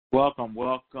Welcome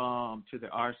to the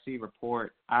RC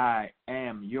Report. I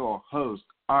am your host,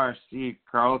 RC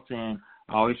Carlton.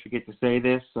 I always forget to say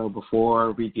this, so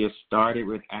before we get started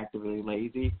with Actively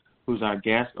Lazy, who's our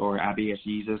guest, or IBS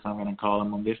Jesus, I'm going to call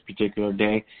him on this particular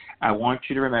day, I want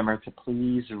you to remember to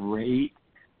please rate,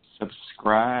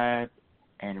 subscribe,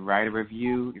 and write a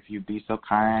review if you'd be so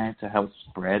kind to help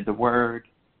spread the word.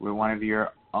 We're one of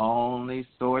your only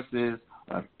sources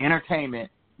of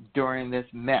entertainment during this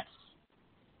mess.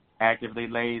 Actively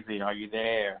Lazy, are you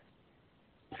there?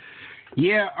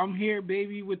 Yeah, I'm here,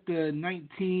 baby, with the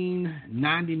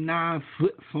 1999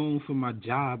 flip phone for my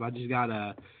job. I just got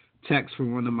a text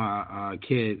from one of my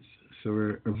kids, so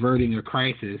we're averting a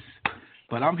crisis.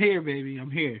 But I'm here, baby.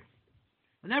 I'm here.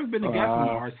 I've never been a guest on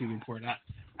the RC Report.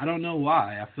 I don't know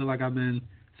why. I feel like it's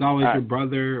always your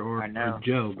brother or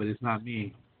Joe, but it's not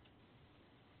me.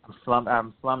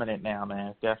 I'm slumming it now, man.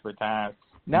 It's desperate times.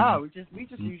 No, we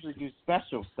just usually do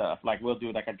special stuff. Like we'll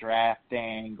do like a draft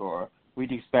thing, or we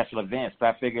do special events.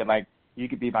 But I figured like you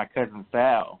could be my cousin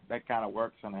Sal. That kind of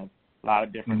works in a lot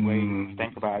of different ways to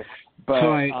think about it. But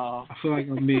I feel like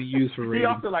I'm being used for ratings. He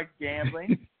also likes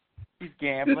gambling. He's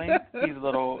gambling. He's a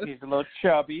little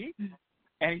chubby,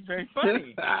 and he's very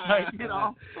funny. Like,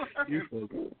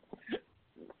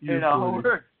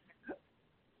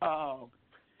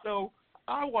 So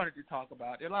I wanted to talk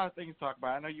about. There are a lot of things to talk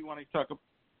about. I know you want to talk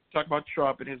about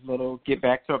Trump and his little Get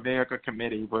Back to America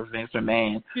committee with Vince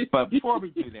McMahon. But before we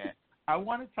do that,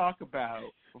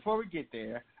 before we get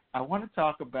there, I want to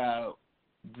talk about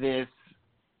this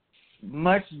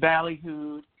much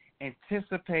ballyhooed,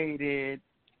 anticipated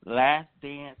Last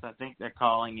Dance, I think they're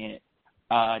calling it,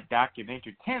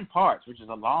 documentary, 10 parts, which is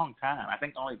a long time. I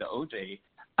think only the OJ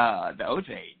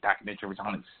documentary was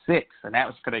only 6, and that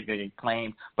was critically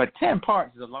acclaimed. But 10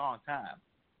 parts is a long time.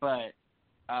 But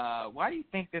why do you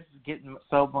think this is getting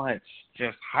so much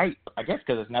just hype? I guess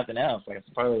because there's nothing else, I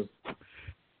suppose.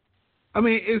 I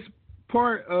mean, it's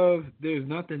part of there's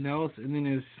nothing else, and then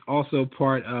it's also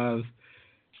part of,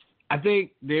 I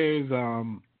think there's a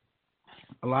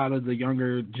lot of the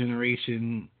younger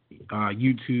generation,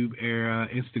 YouTube era,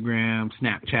 Instagram,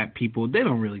 Snapchat people, they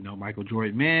don't really know Michael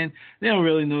Jordan, man. They don't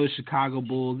really know the Chicago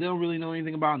Bulls. They don't really know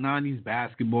anything about 90s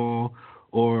basketball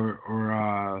or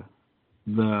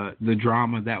the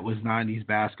drama that was 90s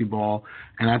basketball.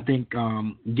 And I think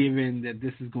given that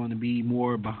this is going to be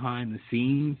more behind the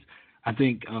scenes, I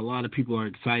think a lot of people are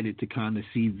excited to kind of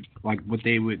see like what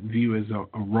they would view as a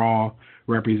raw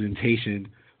representation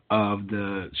of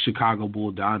the Chicago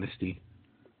Bull dynasty.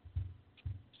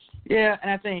 Yeah,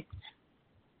 and I think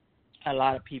a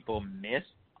lot of people miss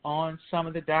on some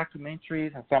of the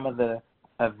documentaries and some of the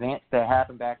events that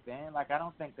happened back then. Like, I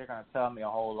don't think they're going to tell me a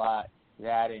whole lot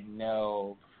that I didn't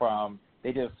know from –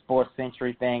 they did a Sports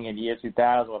Century thing in the year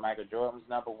 2000 where Michael Jordan was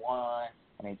number 1,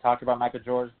 and they talked about Michael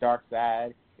Jordan's dark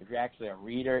side. If you're actually a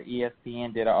reader,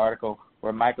 ESPN did an article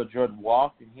where Michael Jordan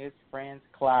walked in his friend's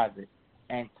closet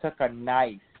and took a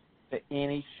knife to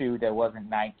any shoe that wasn't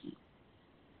Nike.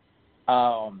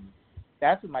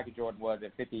 That's what Michael Jordan was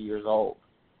at 50 years old.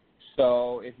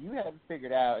 So if you haven't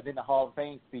figured out, and then the Hall of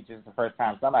Fame speech is the first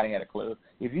time somebody had a clue.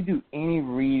 If you do any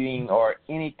reading or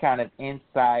any kind of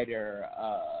insider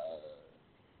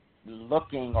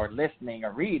looking or listening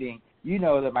or reading, you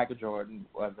know that Michael Jordan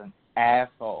was an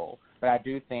asshole. But I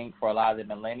do think for a lot of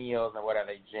the millennials or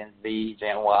whatever, Gen Z,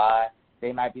 Gen Y,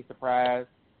 they might be surprised.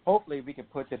 Hopefully we can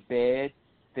put to bed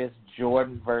this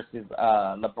Jordan versus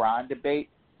LeBron debate,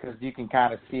 because you can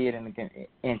kind of see it in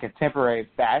contemporary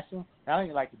fashion. I don't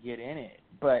even like to get in it,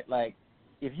 but like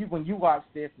when you watch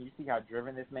this and you see how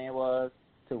driven this man was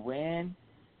to win,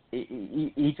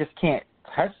 you just can't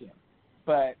touch him.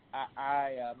 But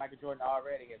Michael Jordan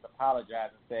already has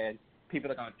apologized and said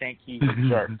people are going to think he's a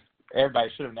jerk. Everybody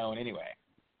should have known anyway.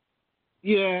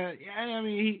 Yeah, I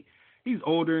mean he's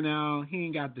older now. He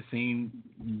ain't got the same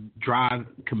drive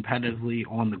competitively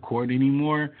on the court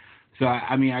anymore. So,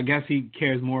 I mean, I guess he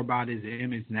cares more about his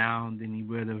image now than he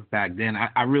would have back then.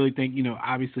 I really think,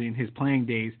 obviously in his playing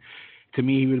days, to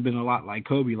me, he would have been a lot like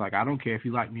Kobe. Like, I don't care if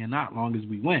you like me or not, long as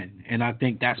we win. And I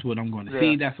think that's what I'm going to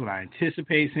see. That's what I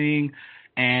anticipate seeing.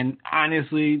 And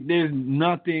honestly, there's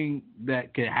nothing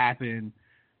that could happen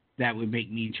that would make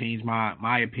me change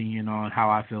my opinion on how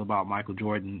I feel about Michael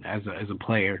Jordan as a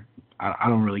player. I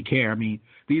don't really care. I mean,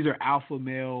 these are alpha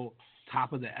male,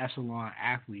 top of the echelon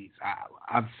athletes.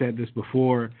 I've said this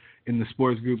before in the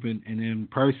sports group and in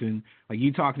person. Like,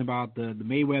 you talking about the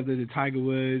Mayweather, the Tiger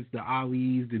Woods, the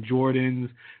Alis, the Jordans,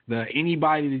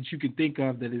 anybody that you could think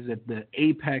of that is at the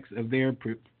apex of their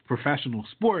professional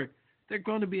sport, they're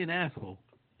going to be an asshole.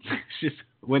 It's just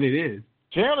what it is.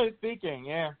 Generally speaking,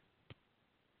 yeah.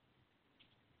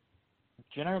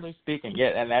 Generally speaking, yeah,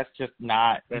 and that's just,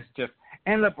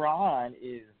 and LeBron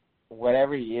is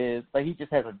whatever he is, but he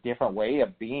just has a different way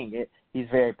of being it. He's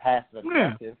very passive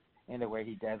aggressive in the way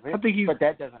he does it, but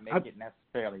that doesn't make it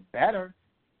necessarily better.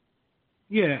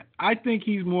 Yeah, I think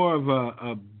he's more of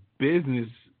a business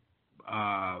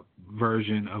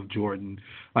version of Jordan.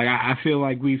 Like I feel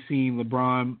like we've seen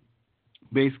LeBron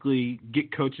basically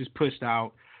get coaches pushed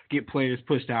out, get players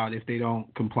pushed out if they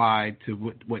don't comply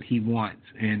to what he wants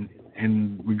in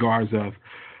regards of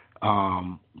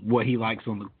what he likes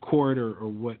on the court or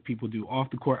what people do off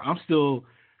the court. I'm still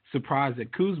surprised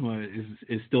that Kuzma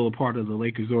is still a part of the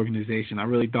Lakers organization. I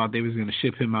really thought they was going to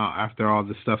ship him out after all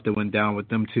the stuff that went down with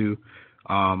them two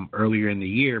earlier in the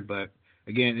year. But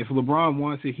again, if LeBron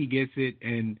wants it, he gets it.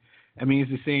 And I mean,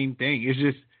 it's the same thing. It's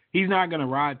just he's not going to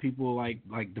ride people like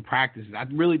the practices. I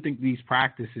really think these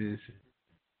practices,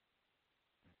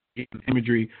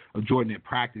 imagery of Jordan at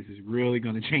practice is really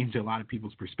going to change a lot of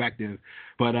people's perspective.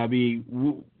 But I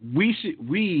mean,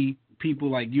 we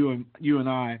people like you and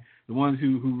I, the ones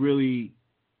who really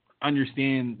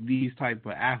understand these type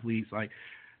of athletes, like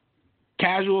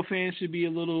casual fans should be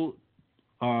a little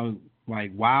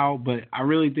like wow, but I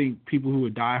really think people who are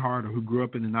diehard or who grew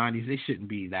up in the 90s, they shouldn't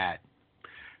be that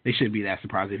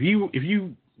surprised. If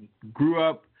you grew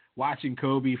up watching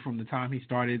Kobe from the time he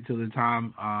started till the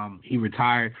time he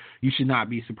retired, you should not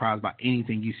be surprised by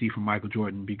anything you see from Michael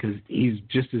Jordan because he's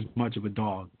just as much of a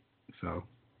dog. So,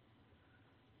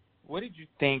 what did you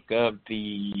think of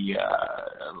the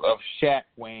of Shaq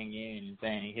weighing in and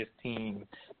saying his team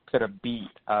could have beat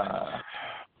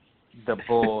the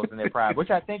Bulls in their prime?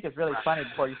 Which I think is really funny.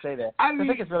 Before you say that, I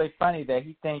think it's really funny that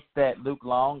he thinks that Luke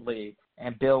Longley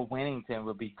and Bill Wennington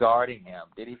would be guarding him.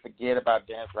 Did he forget about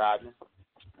Dennis Rodman?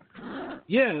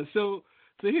 Yeah, so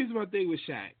here's my thing with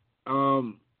Shaq.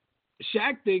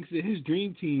 Shaq thinks that his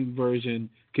Dream Team version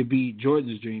could be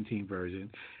Jordan's Dream Team version.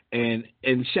 And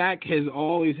Shaq has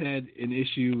always had an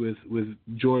issue with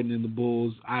Jordan and the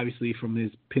Bulls, obviously from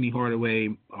his Penny Hardaway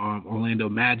Orlando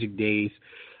Magic days,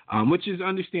 which is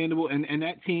understandable. And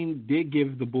that team did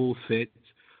give the Bulls fits.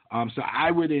 So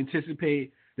I would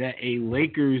anticipate that a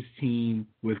Lakers team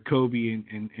with Kobe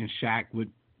and Shaq would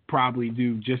probably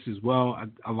do just as well.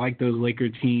 I like those Laker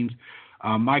teams.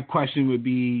 My question would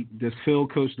be, does Phil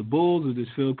coach the Bulls or does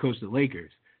Phil coach the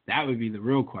Lakers? That would be the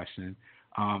real question.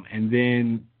 And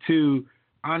then, two,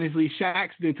 honestly,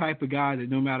 Shaq's the type of guy that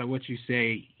no matter what you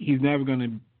say, he's never going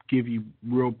to give you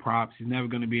real props. He's never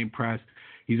going to be impressed.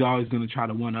 He's always going to try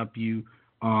to one-up you.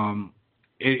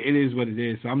 It is what it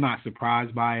is. So I'm not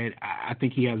surprised by it. I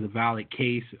think he has a valid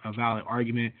case, a valid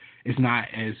argument. It's not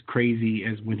as crazy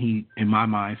as when he, in my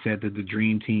mind, said that the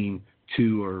Dream Team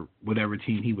 2 or whatever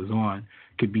team he was on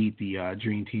could beat the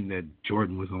Dream Team that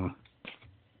Jordan was on.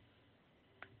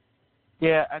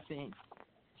 Yeah,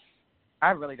 I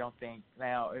really don't think,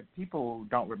 now, if people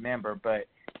don't remember, but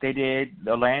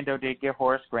Orlando did get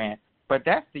Horace Grant, but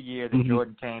that's the year that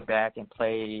Jordan came back and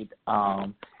played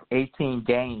 18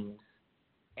 games.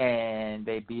 And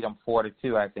they beat them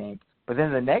 4-2, I think. But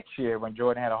then the next year, when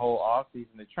Jordan had a whole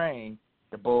offseason to train,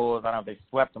 the Bulls, I don't know if they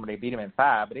swept them or they beat them in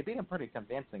 5, but they beat them pretty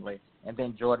convincingly. And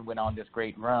then Jordan went on this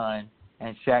great run,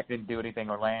 and Shaq didn't do anything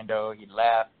in Orlando. He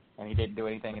left, and he didn't do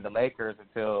anything in the Lakers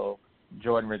until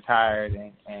Jordan retired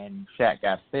and Shaq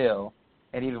got Phil,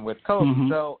 and even with Kobe.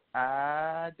 So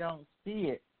I don't see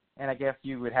it. And I guess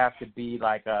you would have to be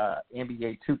like a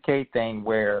NBA 2K thing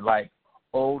where, like,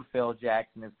 old Phil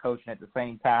Jackson is coaching at the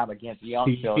same time against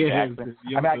young Phil Jackson.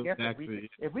 I guess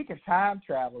if we can time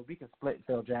travel, we can split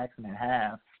Phil Jackson in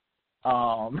half.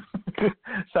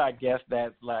 So I guess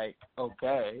that's like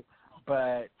okay.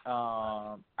 But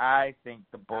I think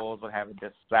the Bulls would have a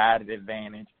decided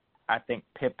advantage. I think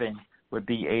Pippen would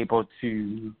be able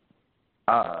to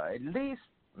at least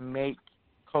make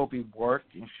Kobe work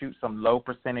and shoot some low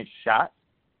percentage shots.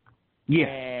 Yeah.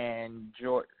 And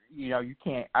Jordan,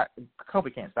 Kobe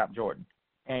can't stop Jordan,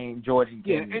 and Jordan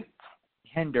can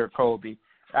hinder Kobe.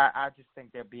 I just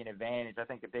think there'd be an advantage. I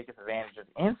think the biggest advantage is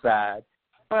inside,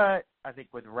 but I think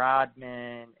with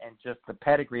Rodman and just the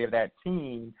pedigree of that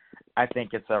team, I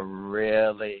think it's a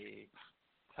really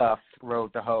tough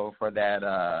road to hoe for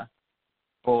that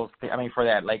for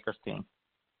that Lakers team.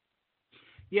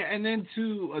 Yeah, and then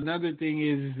too, another thing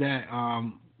is that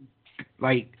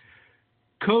like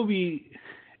Kobe.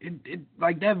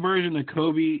 Like that version of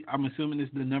Kobe, I'm assuming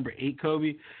it's the number 8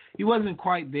 Kobe. He wasn't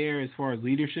quite there as far as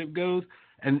leadership goes,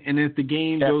 and if the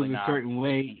game Definitely goes not. a certain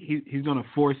way, he's going to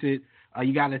force it.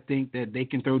 You got to think that they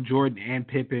can throw Jordan and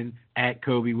Pippen at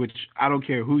Kobe, which I don't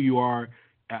care who you are.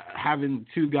 having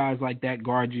two guys like that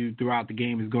guard you throughout the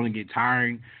game is going to get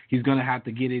tiring. He's going to have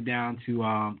to get it down to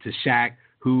Shaq,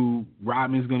 who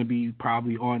Rodman's going to be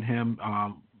probably on him,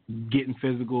 getting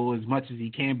physical as much as he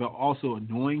can, but also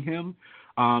annoying him.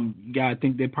 You got to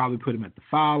think they probably put him at the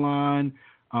foul line,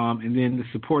 and then the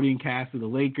supporting cast of the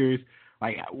Lakers.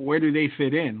 Like, where do they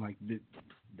fit in? Like,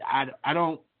 I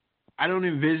don't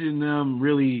envision them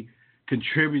really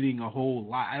contributing a whole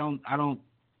lot.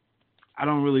 I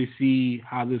don't really see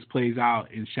how this plays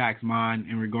out in Shaq's mind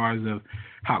in regards of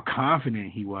how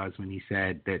confident he was when he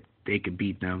said that they could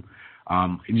beat them.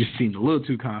 It just seemed a little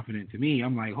too confident to me.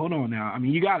 I'm like, hold on now. I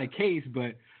mean, you got a case,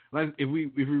 but if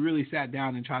we really sat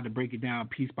down and tried to break it down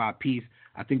piece by piece,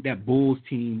 I think that Bulls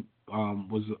team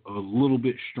was a little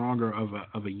bit stronger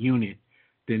of a unit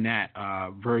than that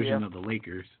version of the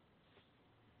Lakers.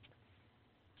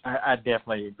 I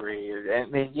definitely agree. I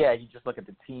mean, yeah, you just look at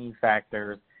the team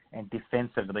factors, and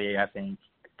defensively, I think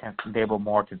they were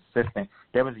more consistent.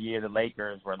 There was a year the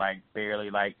Lakers were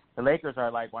the Lakers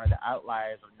are like one of the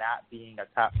outliers of not being a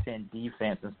top 10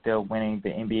 defense and still winning the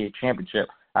NBA championship.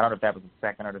 I don't know if that was the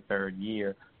second or the third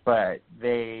year, but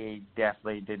they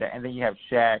definitely did that. And then you have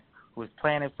Shaq, who was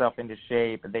playing himself into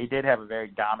shape, and they did have a very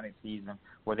dominant season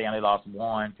where they only lost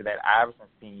one to that Iverson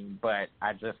team. But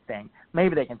I just think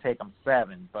maybe they can take them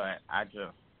 7, but I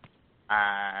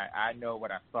know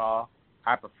what I saw.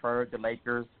 I preferred the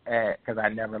Lakers because I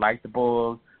never liked the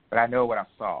Bulls, but I know what I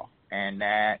saw, and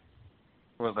that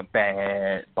was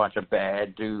a bunch of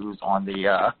bad dudes on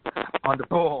the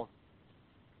Bulls.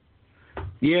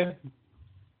 Yeah,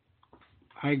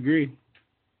 I agree.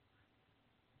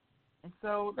 And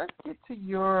so let's get to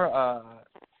your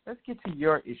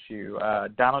issue.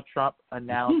 Donald Trump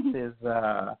announced his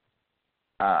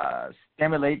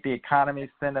stimulate the economy,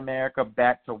 send America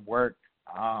back to work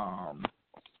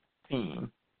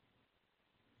team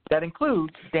that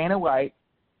includes Dana White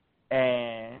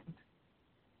and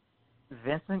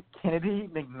Vincent Kennedy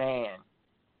McMahon.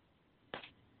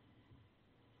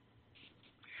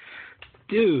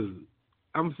 Dude,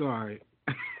 I'm sorry.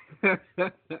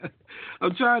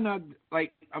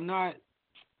 I'm not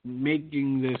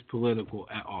making this political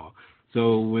at all.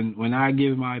 So when I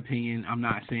give my opinion, I'm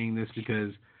not saying this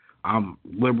because I'm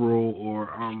liberal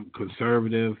or I'm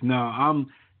conservative. No, I'm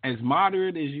as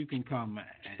moderate as you can come.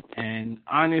 And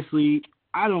honestly,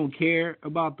 I don't care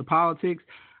about the politics.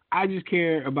 I just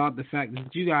care about the fact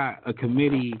that you got a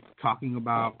committee talking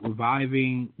about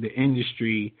reviving the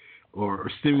industry or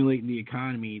stimulating the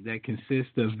economy that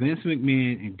consists of Vince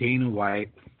McMahon and Dana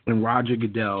White and Roger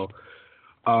Goodell.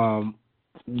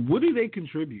 What do they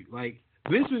contribute? Like,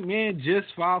 Vince McMahon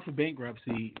just filed for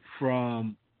bankruptcy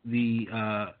from the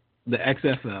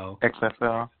XFL.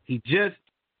 XFL. He just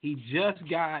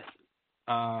got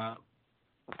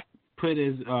put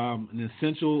as an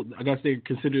essential. I guess they're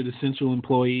considered essential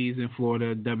employees in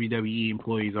Florida. WWE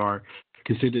employees are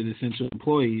considered essential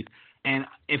employees. And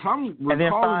if I'm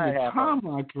recalling the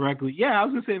timeline correctly, I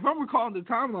was gonna say if I'm recalling the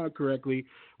timeline correctly,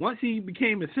 once he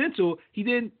became essential, he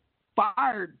then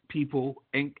fired people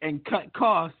and cut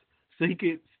costs so he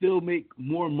could still make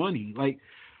more money. Like,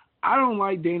 I don't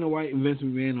like Dana White and Vince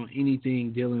McMahon on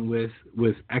anything dealing with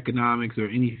economics or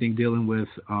anything dealing with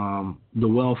the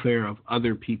welfare of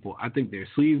other people. I think they're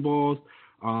sleazeballs.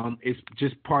 It's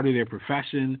just part of their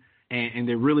profession, and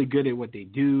they're really good at what they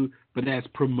do. But as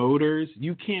promoters,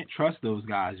 you can't trust those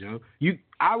guys, yo.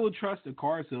 I will trust a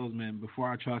car salesman before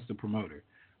I trust a promoter.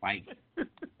 Like,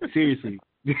 seriously.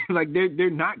 Like, they're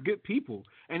not good people.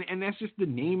 And that's just the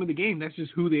name of the game. That's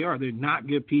just who they are. They're not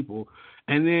good people.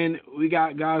 And then we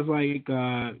got guys like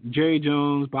Jerry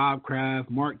Jones, Bob Kraft,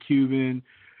 Mark Cuban,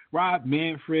 Rob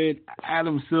Manfred,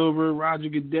 Adam Silver, Roger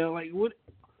Goodell. Like,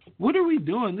 what are we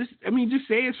doing? Just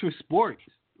say it's for sports.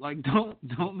 Like,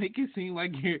 don't make it seem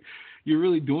like you're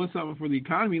really doing something for the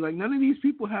economy. Like, none of these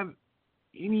people have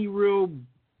any real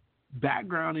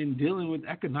background in dealing with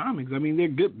economics. I mean, they're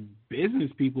good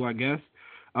business people, I guess.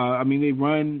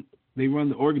 They run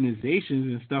the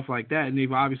organizations and stuff like that, and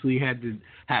they've obviously had to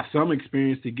have some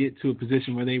experience to get to a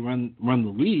position where they run the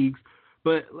leagues.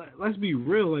 But let's be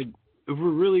real. Like, if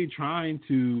we're really trying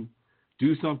to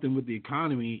do something with the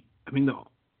economy, I mean,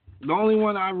 the only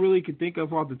one I really could think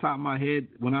of off the top of my head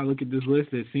when I look at this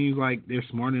list that seems like they're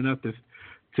smart enough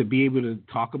to be able to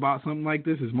talk about something like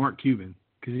this is Mark Cuban,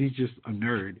 because he's just a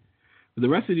nerd. But the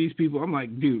rest of these people, I'm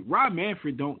like, dude, Rob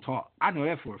Manfred don't talk. I know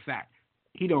that for a fact.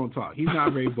 He don't talk. He's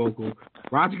not very vocal.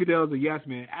 Roger Goodell is a yes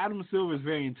man. Adam Silver is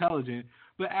very intelligent,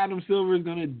 but Adam Silver is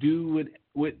going to do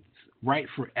what's right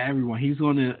for everyone. He's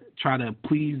going to try to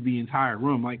please the entire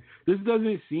room. Like, this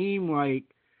doesn't seem like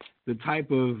the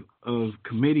type of of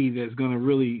committee that's going to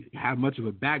really have much of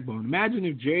a backbone. Imagine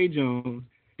if Jerry Jones,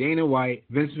 Dana White,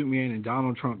 Vince McMahon, and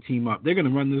Donald Trump team up. They're going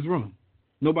to run this room.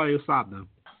 Nobody will stop them.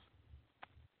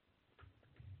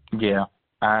 Yeah,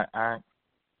 I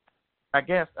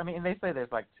guess. I mean, they say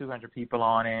there's like 200 people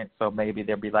on it, so maybe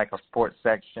there'll be like a sports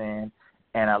section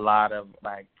and a lot of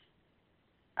like,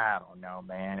 I don't know,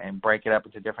 man, and break it up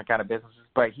into different kind of businesses.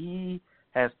 But he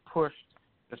has pushed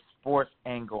the sports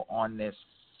angle on this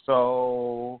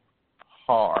so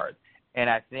hard. And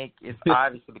I think it's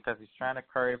obviously because he's trying to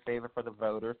curry favor for the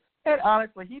voters. And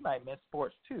honestly, he might miss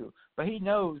sports too. But he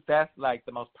knows that's like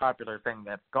the most popular thing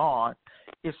that's gone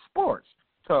is sports.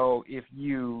 So if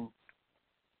you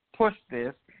push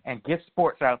this and get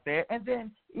sports out there, and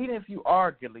then even if you are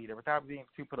a good leader, without being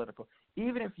too political,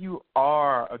 even if you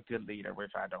are a good leader,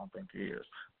 which I don't think he is,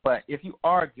 but if you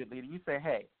are a good leader, you say,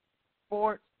 hey,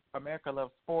 sports, America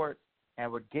loves sports,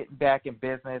 and we're getting back in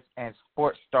business, and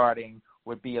sports starting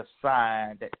would be a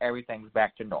sign that everything's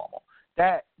back to normal.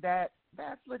 That's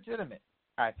legitimate,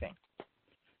 I think.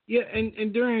 Yeah,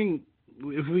 and during,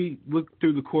 if we look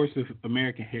through the course of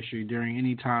American history, during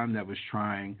any time that was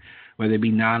trying, whether it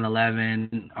be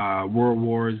 9/11, World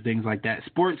Wars, things like that,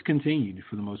 sports continued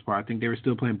for the most part. I think they were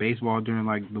still playing baseball during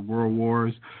like the World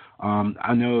Wars.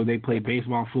 I know they played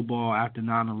baseball and football after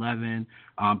 9/11.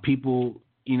 People,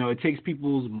 it takes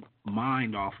people's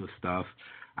mind off of stuff.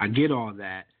 I get all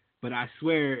that, but I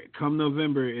swear, come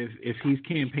November, if he's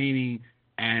campaigning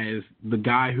as the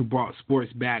guy who brought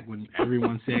sports back when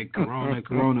everyone said Corona,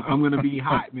 I'm gonna be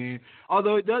hot, man.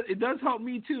 Although it does help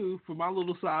me too for my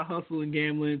little side hustle and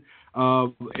gambling.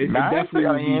 It definitely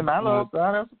would be, my little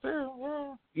side hustle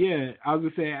too. Yeah, I was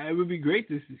gonna say it would be great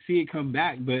to see it come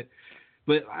back, but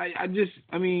I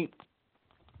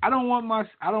don't want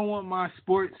my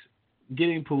sports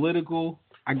getting political.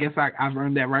 I guess I've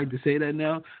earned that right to say that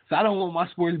now. So I don't want my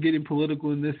sports getting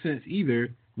political in this sense either.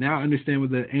 Now I understand where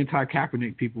the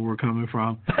anti-Kaepernick people were coming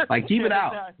from. Like, keep it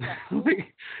out.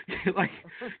 like,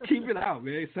 keep it out,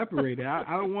 man. Separate it. I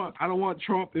don't want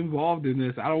Trump involved in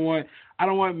this. I don't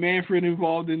want Manfred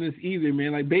involved in this either,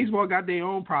 man. Like, baseball got their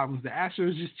own problems. The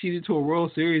Astros just cheated to a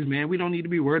World Series, man. We don't need to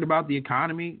be worried about the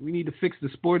economy. We need to fix the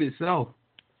sport itself.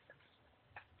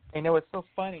 What's so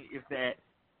funny is that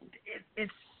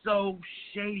it's so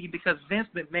shady because Vince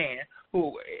McMahon,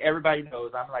 who everybody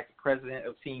knows, I'm like the president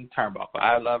of Team Turnbuckle.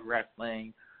 I love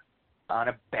wrestling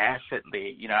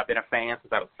unabashedly. I've been a fan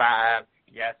since I was 5.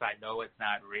 Yes, I know it's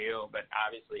not real, but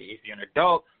obviously if you're an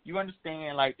adult, you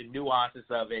understand like the nuances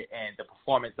of it and the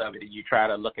performance of it, and you try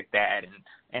to look at that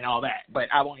and all that. But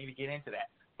I won't even get into that.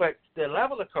 But the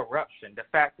level of corruption, the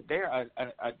fact that they're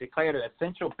declared an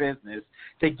essential business,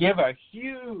 to give a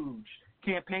huge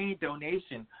campaign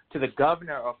donation to the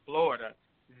governor of Florida.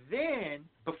 Then,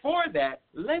 before that,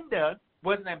 Linda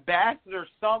was an ambassador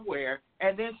somewhere,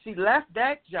 and then she left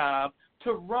that job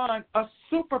to run a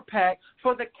super PAC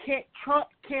for the Trump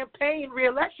campaign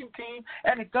re-election team,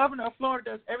 and the governor of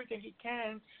Florida does everything he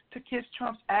can to kiss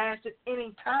Trump's ass at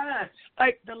any time.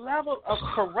 Like, the level of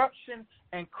corruption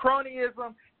and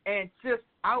cronyism and just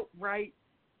outright,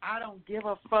 I don't give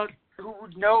a fuck who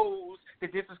knows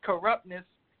that this is corruptness,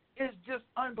 is just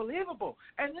unbelievable.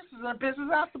 And this is a business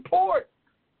I support.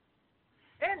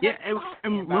 And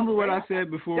remember what I said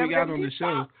before we got on the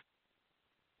show.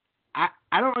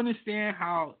 I don't understand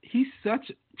how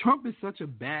Trump is such a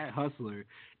bad hustler.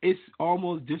 It's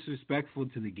almost disrespectful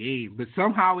to the game, but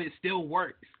somehow it still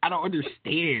works. I don't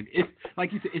understand. It's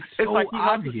like you said, it's so like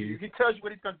obvious. He tells you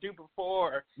what he's going to do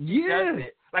before he does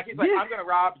it. Like he's like, I'm going to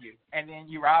rob you, and then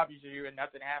you rob you, and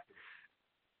nothing happens.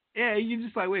 Yeah, you're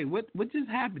just like, wait, what just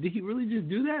happened? Did he really just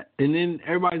do that? And then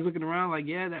everybody's looking around like,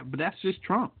 yeah, but that's just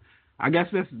Trump. I guess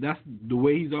that's the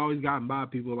way he's always gotten by.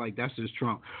 People like, that's just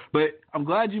Trump. But I'm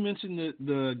glad you mentioned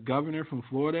the governor from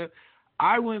Florida.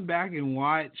 I went back and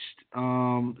watched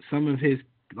some of his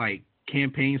like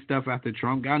campaign stuff after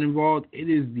Trump got involved. It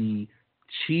is the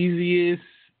cheesiest.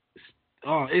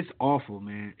 Oh, it's awful,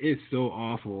 man. It's so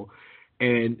awful.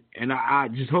 And I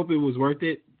just hope it was worth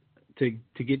it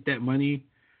to get that money.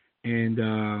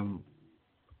 And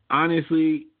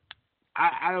honestly,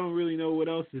 I don't really know what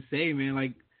else to say, man.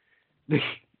 Like,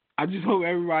 I just hope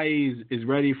everybody is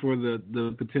ready for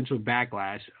the potential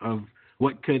backlash of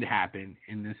what could happen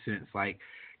in this sense. Like,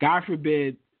 God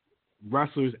forbid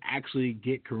wrestlers actually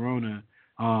get corona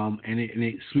and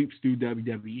it sweeps through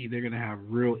WWE. They're going to have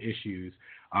real issues.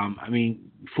 I mean,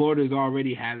 Florida's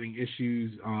already having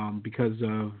issues because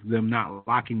of them not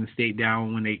locking the state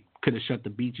down when they could have shut the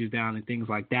beaches down and things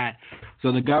like that.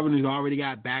 So the governor's already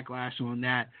got backlash on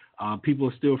that. People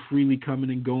are still freely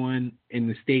coming and going in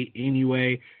the state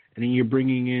anyway. and then you're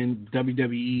bringing in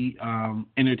WWE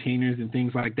entertainers and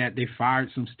things like that. They fired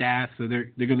some staff, so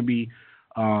they're going to be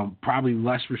probably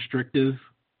less restrictive.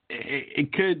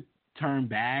 It could turn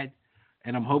bad,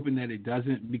 and I'm hoping that it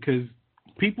doesn't, because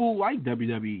people like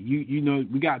WWE. You know,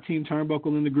 we got Team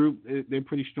Turnbuckle in the group. They're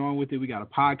pretty strong with it. We got a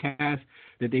podcast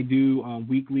that they do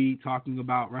weekly talking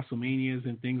about WrestleManias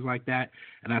and things like that.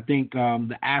 And I think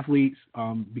the athletes,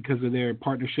 because of their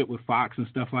partnership with Fox and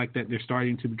stuff like that, they're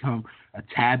starting to become a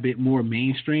tad bit more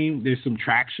mainstream. There's some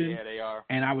traction. Yeah, they are.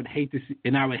 And I would hate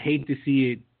to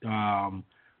see it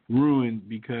ruined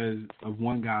because of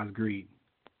one guy's greed.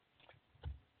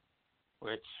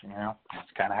 Which, you know,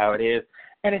 that's kind of how it is.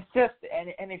 And it's just,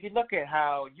 and if you look at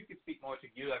how you can speak more to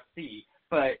UFC,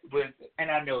 but and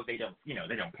I know they don't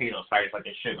pay those fighters like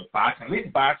they should with boxing. At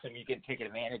least boxing, you get taken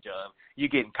advantage of. You're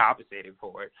getting compensated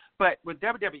for it. But with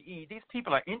WWE, these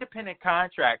people are independent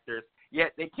contractors,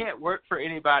 yet they can't work for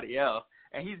anybody else.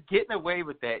 And he's getting away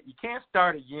with that. You can't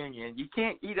start a union.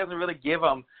 He doesn't really give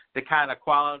them the kind of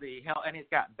quality, and it's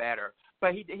gotten better.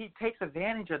 But he takes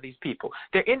advantage of these people.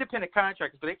 They're independent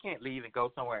contractors, but they can't leave and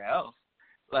go somewhere else.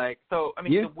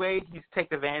 The way he's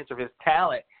taken advantage of his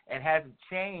talent and hasn't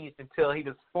changed until he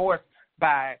was forced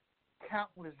by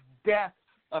countless deaths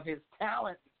of his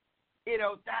talent,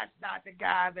 that's not the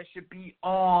guy that should be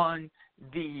on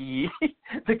the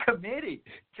committee.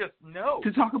 Just no.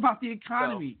 To talk about the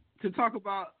economy, to talk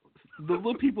about the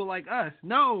little people like us.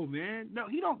 No, man. No,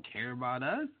 he don't care about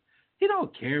us. He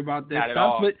don't care about that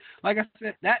stuff. But like I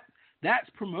said, that's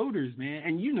promoters, man,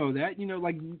 and you know that.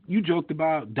 Like you joked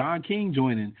about Don King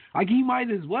joining. Like he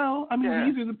might as well. I mean,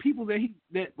 These are the people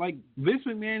that like Vince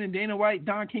McMahon and Dana White,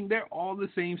 Don King. They're all the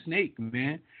same snake,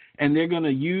 man. And they're gonna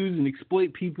use and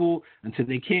exploit people until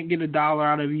they can't get a dollar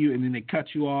out of you, and then they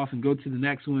cut you off and go to the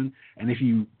next one. And if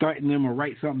you threaten them or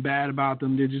write something bad about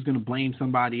them, they're just gonna blame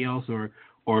somebody else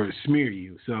or smear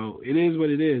you. So it is what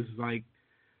it is. Like,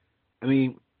 I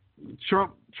mean,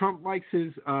 Trump likes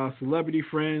his celebrity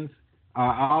friends.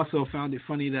 I also found it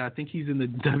funny that I think he's in the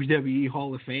WWE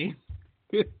Hall of Fame.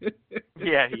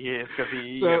 Yeah, he is, because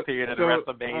he appeared at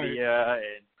WrestleMania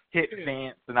and hit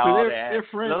Vince and all that.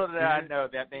 Little did I know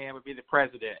that man would be the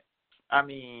president. I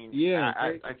mean,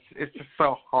 it's just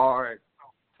so hard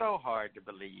to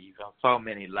believe on so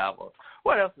many levels.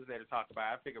 What else is there to talk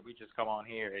about? I figured we just come on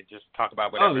here and just talk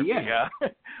about whatever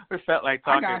we felt like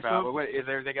talking about. But is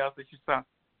there anything else that you saw?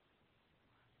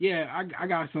 Yeah, I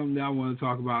got something that I want to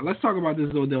talk about. Let's talk about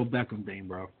this Odell Beckham thing,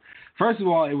 bro. First of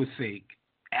all, it was fake.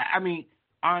 I mean,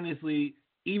 honestly,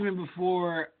 even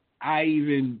before I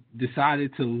even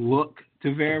decided to look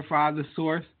to verify the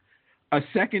source, a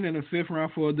second and a fifth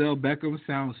round for Odell Beckham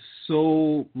sounds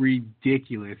so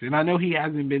ridiculous. And I know he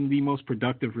hasn't been the most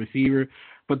productive receiver,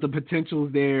 but the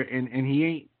potential's there, and he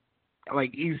ain't,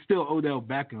 like, he's still Odell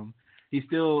Beckham. He's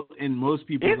still, in most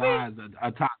people's eyes, a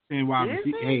top 10 wide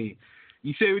receiver. Hey,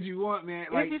 you say what you want, man.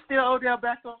 Like, is he still Odell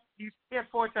Beckham? He had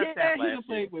 4 touchdowns last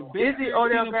year. Is he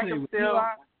Odell Beckham still?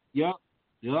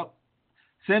 Yep.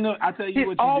 Send him. I tell you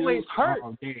what you do. He's always hurt.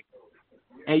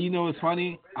 Hey, you know what's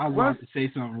funny? I was about to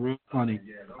say something real funny.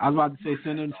 I was about to say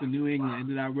send him to New England, and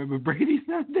then I remember Brady's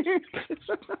not there.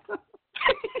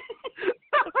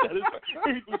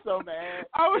 He'd be so mad.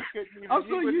 I'm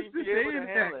so used to saying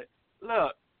that.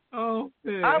 Look,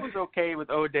 man. I was okay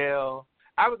with Odell.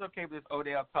 I was okay with this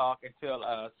Odell talk until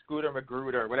Scooter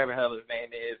Magruder, whatever the hell his name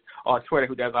is, on Twitter,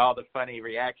 who does all the funny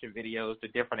reaction videos to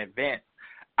different events.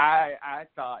 I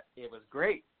thought it was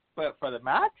great. But for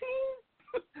my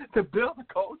team, to build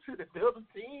a culture, to build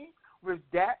a team with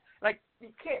that, like, you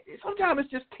can't. Sometimes it's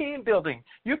just team building.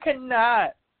 You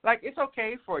cannot. Like, it's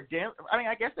okay for Denver. I mean,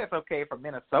 I guess that's okay for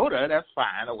Minnesota. That's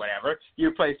fine or whatever. You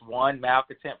replace one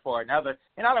malcontent for another.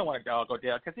 And I don't want to dog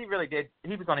Odell because he really did.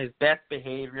 He was on his best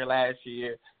behavior last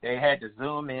year. They had to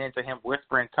zoom in to him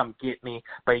whispering, "Come get me."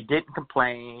 But he didn't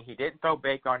complain. He didn't throw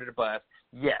Baker under the bus.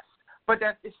 Yes. But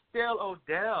it's still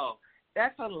Odell.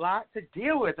 That's a lot to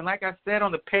deal with. And like I said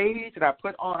on the page that I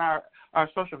put on our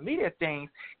social media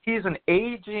things, he's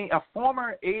a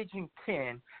former aging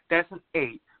 10 that's an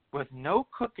 8. With no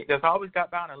cooking, that's always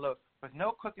got bound and look, with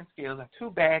no cooking skills and 2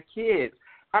 bad kids.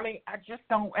 I mean, I just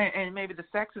don't, and maybe the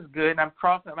sex is good, and I'm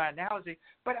crossing my analogy,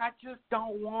 but I just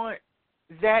don't want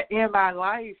that in my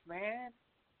life, man.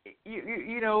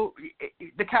 You know,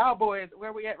 the Cowboys,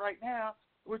 where we at right now,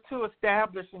 we're too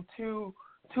established and too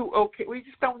okay. We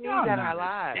just don't need that in our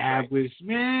lives. Established, right?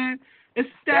 Man.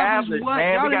 Established what?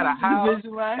 Man. We got a house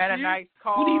and a nice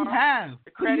car. What do you have?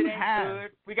 The credit ain't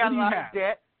good. We got a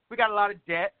lot of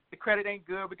debt. The credit ain't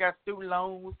good. We got student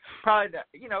loans. Probably,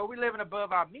 we're living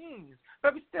above our means,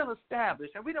 but we're still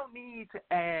established, and we don't need to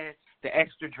add the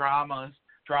extra dramas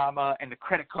drama and the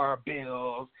credit card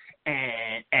bills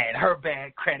and her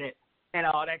bad credit and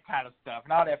all that kind of stuff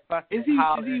and all that fucking is he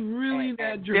really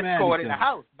that dramatic? Discord in the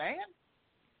house, man.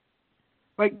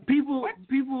 Like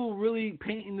people really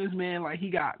painting this man like he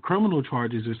got criminal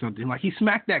charges or something. Like he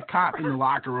smacked that cop in the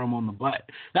locker room on the butt.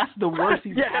 That's the worst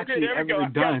he's actually ever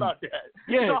done.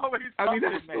 Yeah, I mean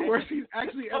that's the worst he's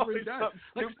actually ever done.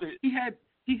 Like,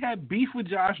 he had beef with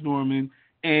Josh Norman,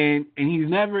 and he's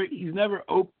never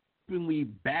openly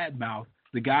badmouthed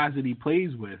the guys that he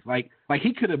plays with. Like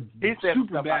he could have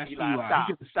super bashed Eli.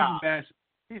 He could have super bashed.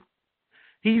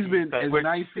 He's been as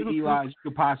nice to Eli as you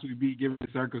could possibly be given the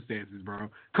circumstances, bro.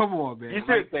 Come on, man.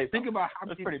 Think about how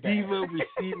many diva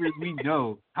receivers we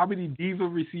know. How many diva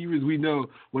receivers we know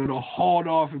would have hauled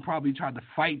off and probably tried to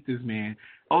fight this man.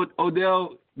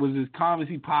 Odell was as calm as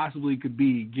he possibly could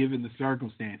be given the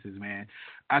circumstances, man.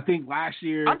 I think last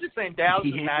year I'm just saying Dallas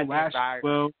is not the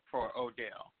environment for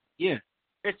Odell. Yeah.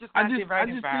 It's just not the right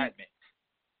environment.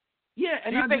 Yeah,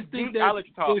 and I just think that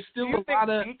there's still a lot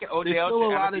of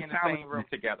talent in the same room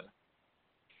together.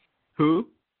 Who?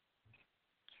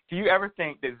 Do you ever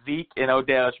think that Zeke and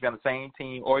Odell should be on the same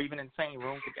team or even in the same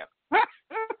room together?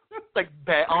 Like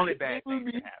only bad things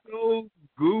would be so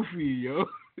goofy, yo.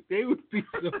 They would be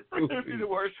so goofy. It would be the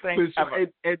worst thing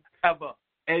ever.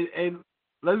 And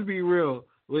let's be real.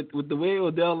 With the way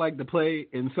Odell liked to play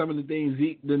and some of the things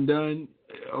Zeke done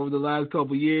over the last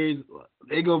couple of years,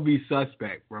 they gonna be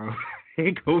suspect, bro.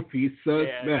 They gonna be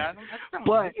suspect. Yeah,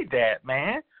 but need that,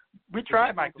 man. We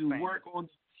tried Michael to work on the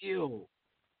field.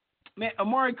 Man,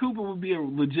 Amari Cooper would be a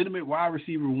legitimate wide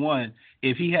receiver one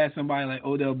if he had somebody like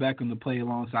Odell Beckham to play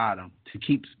alongside him to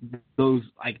keep those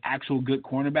like actual good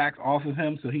cornerbacks off of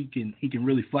him, so he can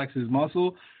really flex his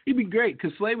muscle. He'd be great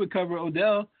because Slay would cover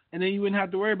Odell, and then you wouldn't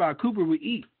have to worry about Cooper would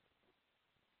eat.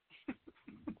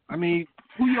 I mean,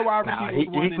 who your wide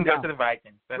receiver? He can go to the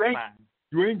Vikings. That's fine.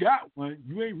 You ain't got one.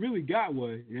 You ain't really got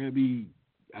one.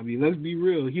 I mean, let's be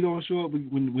real. He don't show up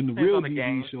when the real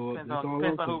DB show up.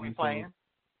 Depends on who we playing.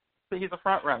 So he's a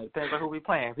front runner. Depends on who we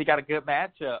playing. If he got a good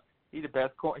matchup, he's the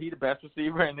best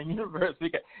receiver in the universe.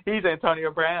 He's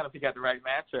Antonio Brown if he got the right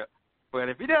matchup. But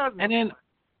if he doesn't, and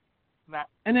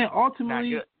then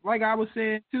ultimately, like I was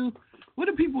saying too, what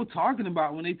are people talking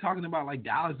about when they talking about like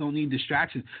Dallas don't need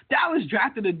distractions? Dallas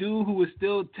drafted a dude who was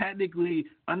still technically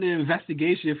under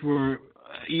investigation for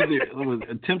either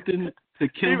attempting to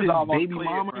kill his baby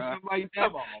mama or something like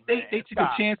that. On, they took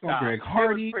a chance on Greg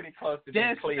Hardy.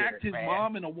 Dad smacked his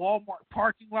mom in a Walmart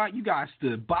parking lot. You guys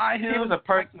stood by him. He was a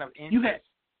person of interest. You had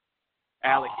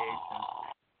allegations.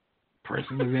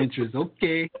 Person of interest.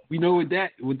 Okay, we know what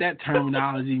that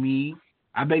terminology means.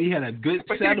 I bet he had a good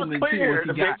settlement too once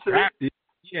he got drafted.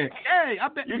 Yeah, hey, I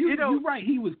bet you're right.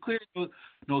 He was clear.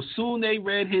 No, soon they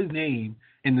read his name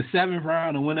in the 7th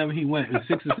round or whenever he went, the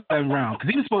 6th or 7th round,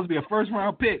 because he was supposed to be a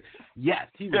first-round pick. Yes,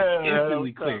 he was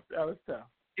instantly cleared. That was tough.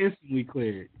 Instantly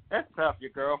cleared. That's tough.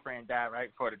 Your girlfriend died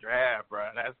right before the draft, bro.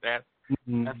 That looks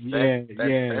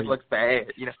bad.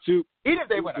 You know, even if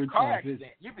they went a car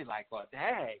accident, you'd be like, "Well,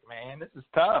 dang, man, this is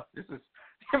tough. This is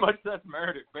much less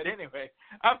murder." But anyway,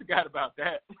 I forgot about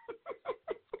that.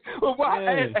 Well, why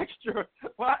add extra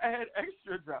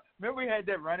drama? Remember we had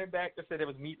that running back that said there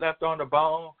was meat left on the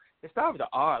bone? It started with an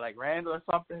R, like Randall or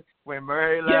something, when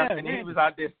Murray left, and he was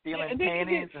out there stealing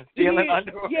panties and stealing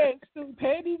underwear. Yeah, stealing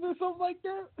panties or something like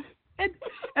that.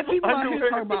 And people out here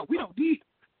talking about we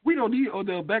don't need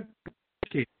Odell Beckham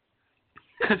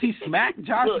because he smacked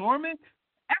Josh Norman.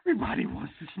 Everybody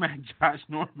wants to smack Josh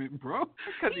Norman, bro.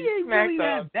 Because he ain't really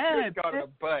that bad.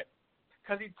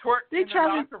 Because he twerked in the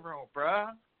locker room, bro.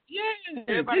 Yeah,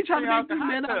 they trying to make these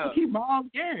men out to keep Miles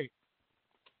Garrett.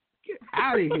 Get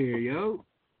out of here, yo.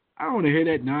 I don't want to hear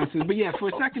that nonsense. But yeah, for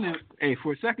a second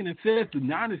and fifth, the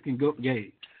Niners can go. Yeah,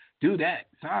 do that.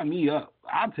 Sign me up.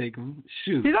 I'll take him.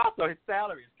 Shoot. His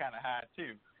salary is kind of high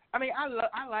too. I mean,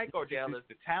 I like Odell as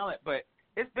the talent, but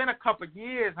it's been a couple of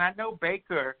years. And I know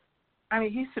Baker. I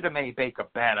mean, he should have made Baker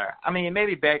better. I mean,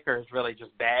 maybe Baker is really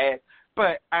just bad,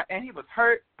 and he was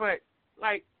hurt, but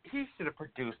like he should have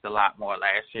produced a lot more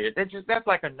last year. That's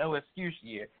like a no excuse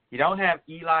year. You don't have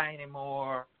Eli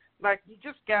anymore. Like, you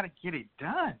just got to get it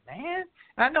done, man.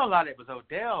 And I know a lot of it was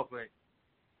Odell, but,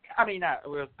 I mean, it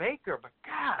was Baker, but,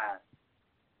 God,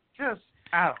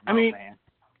 I don't know, man.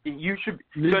 You should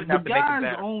be good enough to make it better. The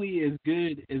guy's only as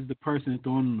good as the person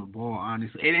throwing the ball,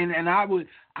 honestly. And I would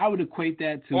equate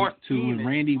that to when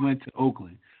Randy went to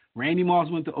Oakland. Randy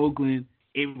Moss went to Oakland.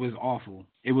 It was awful.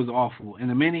 It was awful. And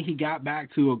the minute he got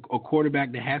back to a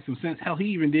quarterback that had some sense, hell, he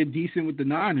even did decent with the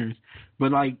Niners.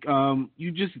 But like,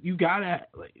 you gotta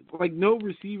like no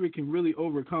receiver can really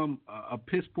overcome a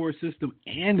piss poor system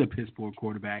and a piss poor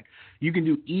quarterback. You can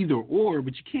do either or,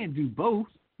 but you can't do both.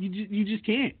 You just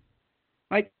can't.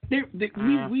 Like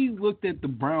we looked at the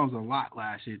Browns a lot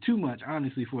last year, too much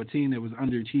honestly for a team that was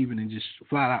underachieving and just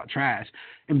flat out trash.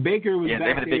 And Baker was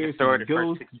back there, so the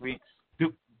first 6 weeks.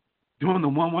 Doing the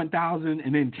 1,000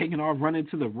 and then taking off running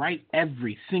to the right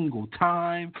every single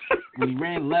time. When he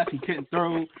ran left, he couldn't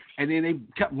throw. And then they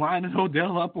kept lining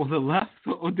Odell up on the left,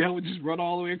 so Odell would just run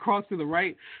all the way across to the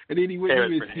right. And then he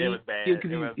wouldn't even see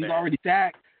because he's already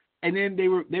sacked. And then they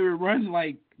were running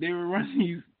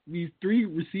these 3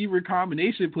 receiver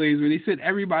combination plays where they sent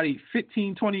everybody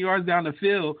 15, 20 yards down the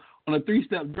field on a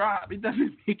 3-step drop. It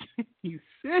doesn't make any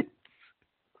sense.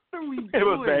 What are we doing,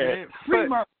 was bad.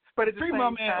 Man? Free my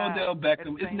man Odell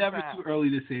Beckham. It's never too early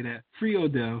to say that. Free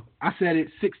Odell. I said it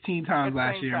 16 times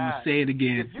last year. I'm gonna say it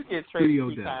again. If you get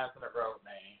traded 3 times in a row,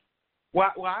 man,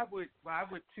 why would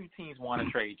 2 teams want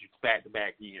to trade you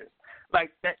back-to-back years?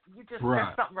 Like that, there's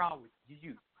something wrong with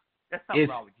you. There's something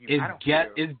wrong with you.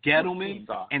 It's Gettleman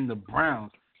and the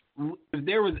Browns. If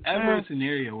there was ever a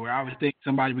scenario where I would think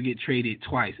somebody would get traded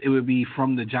twice, it would be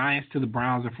from the Giants to the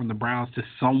Browns or from the Browns to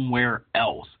somewhere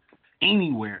else,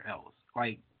 anywhere else.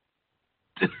 Like.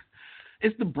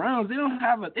 It's the Browns. They don't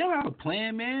have a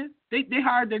plan, man. They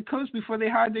hired their coach before they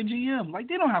hired their GM. Like,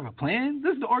 they don't have a plan.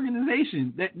 This is the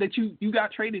organization that you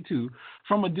got traded to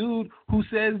from a dude who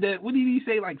says that, what did he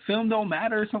say, like, film don't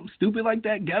matter or something stupid like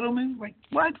that, Gettleman? Like,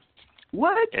 what?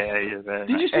 Yeah, man.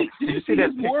 Did you see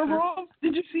his war room?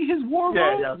 Did you see his war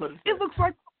room? Yeah. It looks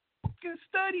like a fucking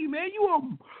study, man.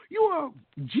 You are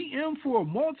GM for a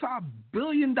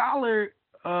multi-billion-dollar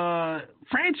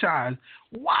franchise.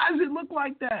 Why does it look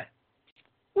like that?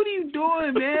 What are you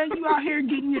doing, man? You out here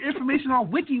getting your information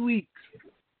on WikiLeaks.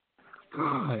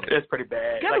 God. It's pretty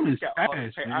bad. Gettleman's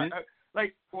trash, man.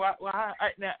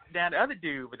 Now the other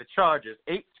dude with the Chargers,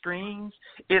 8 screens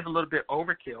is a little bit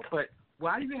overkill, but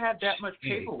why do you have that much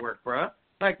paperwork, bro?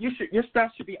 Like, your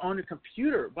stuff should be on the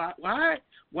computer. Why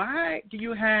do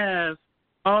you have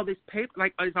all this paper?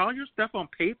 Like, is all your stuff on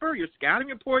paper? Your scouting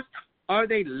reports, are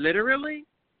they literally,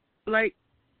 like,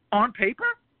 on paper?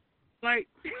 Like,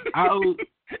 I owe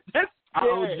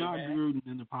scary, John man. Gruden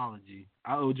an apology.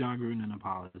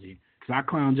 Because I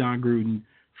clown John Gruden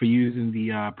for using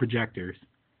the projectors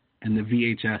and the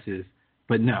VHSs.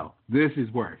 But no, this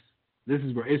is worse.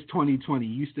 It's 2020.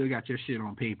 You still got your shit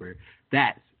on paper.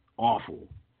 That's awful.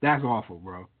 That's awful,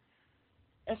 bro.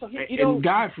 And so, and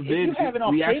God forbid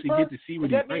we actually get to see what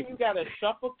he's does that mean you got to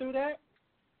shuffle through that?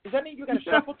 Does that mean you got to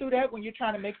shuffle through that when you're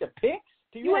trying to make the picks?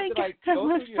 Do you have to, like,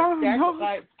 go through your stack of,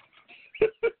 like...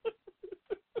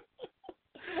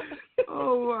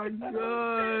 Oh my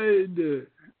god!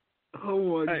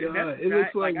 It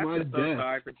looks like my death. So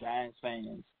sorry for Giants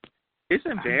fans. It's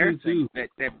embarrassing that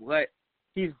what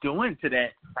he's doing to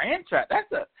that franchise.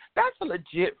 That's a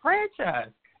legit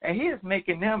franchise, and he is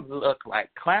making them look like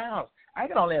clowns. I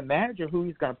can only imagine who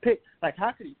he's gonna pick. Like,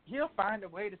 how could he'll find a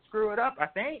way to screw it up? I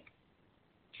think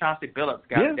Chauncey Billups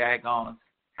got a daggone.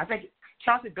 I think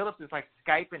Chauncey Billups is like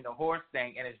Skyping the horse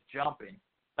thing and it's jumping.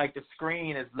 Like, the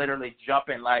screen is literally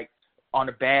jumping, like, on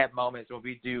the bad moments when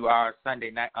we do our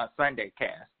Sunday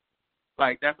cast.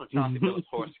 Like, that's what Chauncey Billups'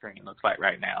 horse screen looks like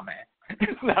right now, man.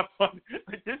 It's not funny.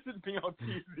 Like, this is me on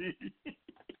TV.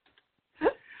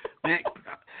 Man,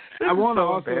 I want to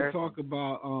also talk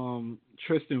about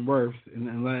Tristan Wirfs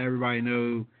and let everybody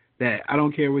know that I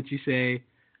don't care what you say.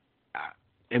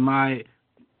 In my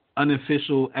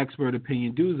unofficial expert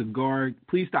opinion, dude is a guard.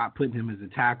 Please stop putting him as a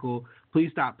tackle. Please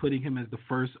stop putting him as the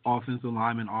first offensive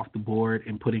lineman off the board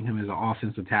and putting him as an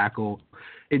offensive tackle.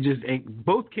 It just ain't.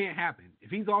 Both can't happen.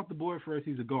 If he's off the board first,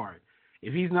 he's a guard.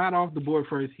 If he's not off the board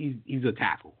first, he's a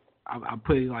tackle. I'll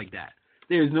put it like that.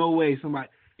 There's no way somebody.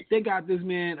 They got this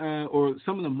man, or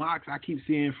some of the mocks I keep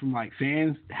seeing from, like,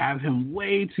 fans have him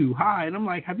way too high. And I'm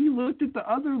like, have you looked at the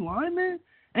other linemen?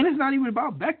 And it's not even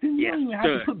about Becton. You don't even have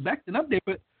to put Becton up there.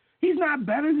 But he's not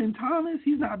better than Thomas.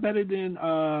 He's not better than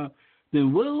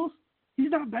Wills. He's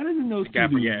not better than those two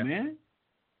dudes, man.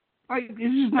 Like, it's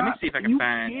just not. Let me see if I can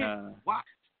find.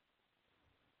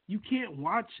 You can't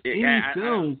watch any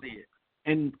film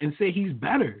and say he's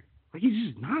better. Like, he's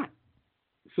just not.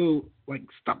 So, like,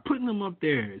 stop putting him up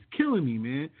there. It's killing me,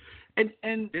 man.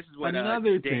 And this is what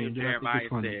another Daniel thing Jeremiah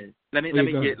said. Let me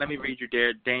read you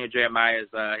Daniel Jeremiah's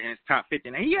in his top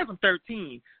 15. And he has them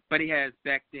 13, but he has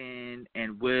Becton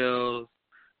and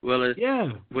Willis,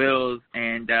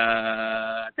 and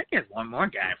I think he has one more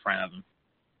guy in front of him.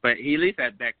 But he at least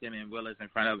had Becton and Willis in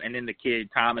front of him, and then the kid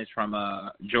Thomas from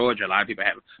Georgia. A lot of people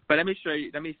have him. But let me show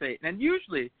you. Let me say, and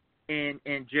usually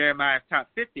in Jeremiah's top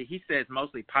 50, he says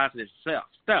mostly positive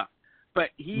stuff. But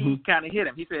he kind of hit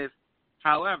him. He says,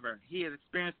 however, he has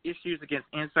experienced issues against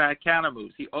inside counter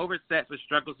moves. He oversets or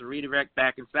struggles to redirect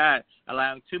back inside,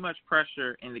 allowing too much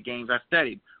pressure in the games I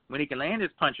studied. When he can land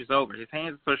his punches over, his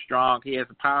hands are so strong, he has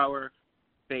the power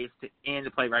base to end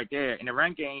the play right there. In the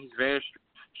run game, he's very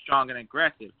strong and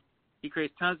aggressive. He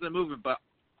creates tons of movement, but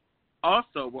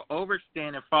also will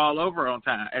overextend and fall over at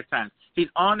times. He's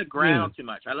on the ground too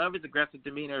much. I love his aggressive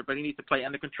demeanor, but he needs to play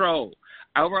under control.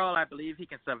 Overall, I believe he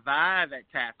can survive at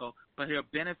tackle, but he'll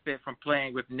benefit from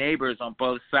playing with neighbors on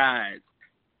both sides.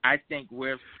 I think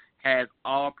Wirfs has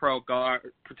all-pro guard,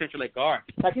 potentially guard.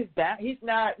 Like he's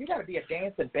not. You got to be a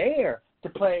dancing bear to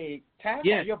play tackle.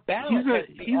 Yeah, your balance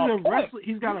he's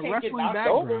got a wrestling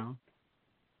background. Over.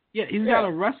 Yeah, he's got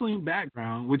a wrestling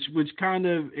background, which kind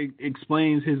of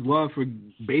explains his love for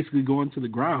basically going to the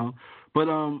ground. But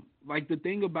like the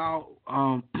thing about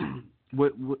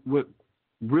what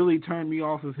really turned me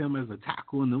off of him as a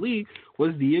tackle in the league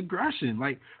was the aggression.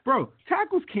 Like, bro,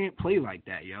 tackles can't play like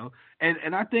that, yo.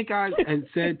 And I think I had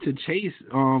said to Chase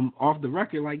off the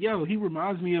record, like, yo, he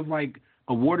reminds me of like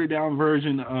a watered down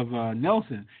version of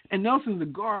Nelson. And Nelson's a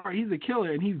guard, he's a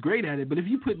killer, and he's great at it. But if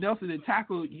you put Nelson at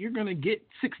tackle, you're gonna get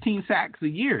 16 sacks a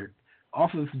year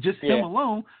off of just him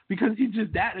alone because he's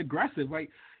just that aggressive. Like,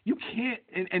 you can't,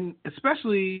 and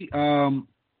especially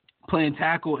playing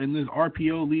tackle in this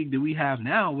RPO league that we have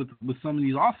now with some of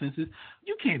these offenses,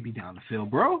 you can't be down the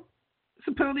field, bro. It's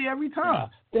a penalty every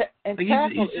time. Yeah. And like,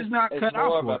 tackle it's just not cut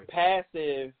more out of a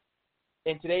passive.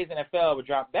 In today's NFL, we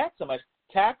drop back so much.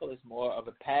 Tackle is more of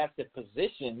a passive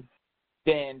position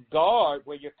than guard,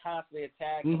 where you're constantly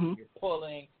attacking, and you're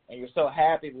pulling, and you're so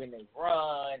happy when they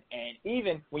run. And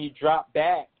even when you drop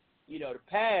back, you know, to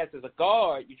pass as a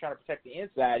guard, you're trying to protect the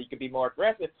inside. You can be more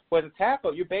aggressive. Whereas a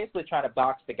tackle, you're basically trying to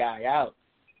box the guy out.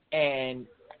 And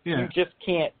you just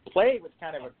can't play with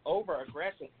kind of an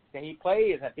over-aggression that he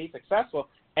plays and be successful.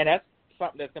 And that's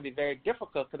something that's going to be very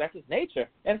difficult because that's his nature.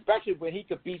 And especially when he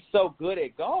could be so good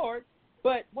at guard.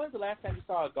 But when's the last time you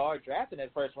saw a guard drafted in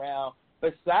the first round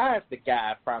besides the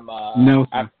guy from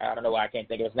Nelson? I don't know why I can't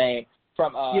think of his name.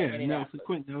 From Nelson,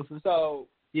 Quentin Nelson. So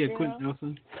Quentin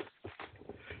Nelson.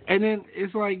 And then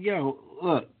it's like, yo,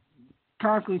 look,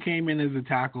 Conklin came in as a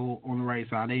tackle on the right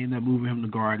side. They ended up moving him to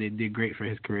guard. It did great for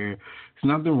his career.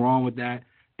 There's nothing wrong with that.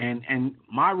 And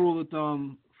my rule of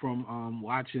thumb from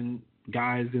watching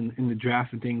guys in the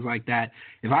draft and things like that,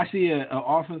 if I see an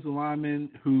offensive lineman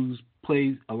who's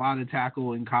played a lot of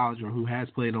tackle in college or who has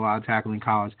played a lot of tackle in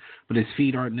college, but his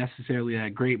feet aren't necessarily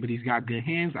that great, but he's got good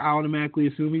hands, I automatically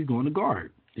assume he's going to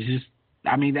guard. It's just,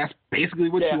 I mean, that's basically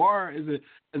what you are as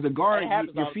a guard.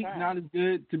 Your feet's not as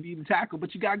good to be the tackle,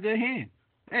 but you got good hands.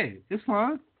 Hey, it's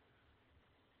fine.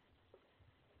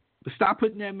 But stop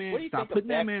putting that man. Stop putting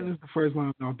that man as the first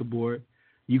line off the board.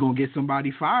 You gonna get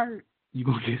somebody fired. You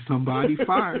want to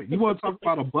talk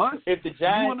about a bus? If the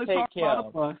Giants take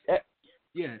him,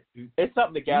 it's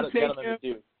something the gentleman to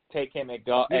do. Take him at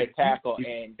tackle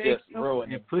and just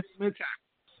ruin him. Put him in tackle.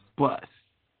 Bus.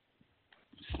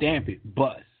 Stamp it.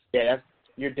 Bus. Yeah,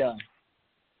 you're done.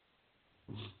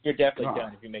 You're definitely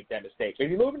done if you make that mistake.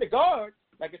 If you move into guard,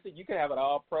 like I said, you could have an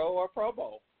All-Pro or Pro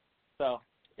Bowl. So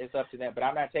it's up to them. But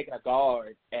I'm not taking a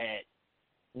guard at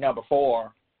number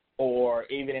 4 or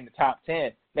even in the top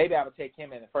 10. Maybe I would take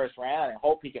him in the first round and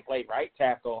hope he can play right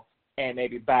tackle and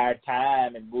maybe buy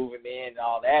time and move him in and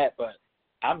all that. But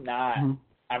I'm not.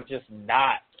 I'm just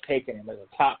not taking him as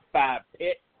a top 5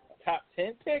 pick, top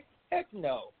 10 pick. Heck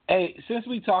no. Hey, since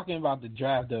we're talking about the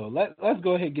draft, though, let's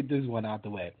go ahead and get this one out the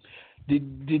way.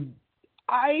 Did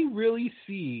I really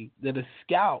see that a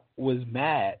scout was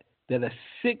mad that a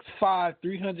 6'5",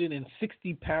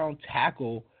 360-pound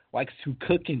tackle likes to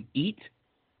cook and eat?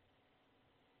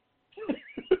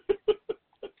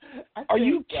 Are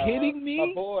you kidding me?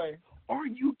 My boy. Are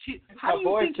you kidding? How do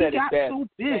you think he got so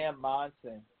big? Sam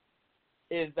Monson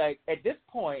is like, at this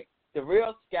point, the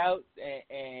real scouts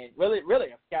and really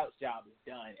a scout's job is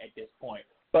done at this point.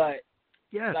 But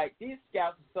like, these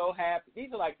scouts are so happy. These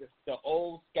are like the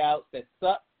old scouts that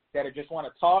suck, that just want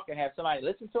to talk and have somebody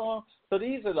listen to them. So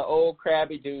these are the old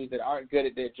crabby dudes that aren't good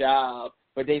at their job,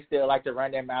 but they still like to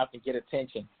run their mouth and get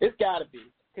attention. It's got to be,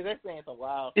 because they're saying some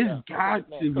wild stuff. It's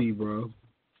got to be, bro.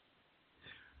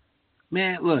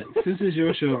 Man, look, since it's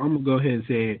your show, I'm going to go ahead and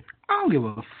say it. I don't give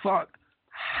a fuck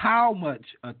how much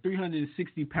a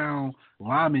 360-pound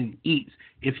lineman eats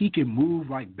if he can move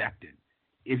like Becton.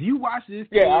 If you watch this,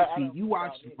 you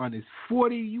watch him run his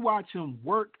 40, you watch him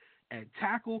work at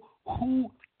tackle, who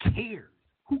cares?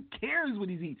 Who cares what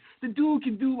he's eating? The dude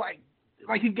can do like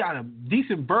like he's got a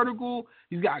decent vertical.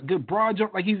 He's got good broad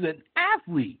jump. Like he's an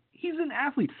athlete.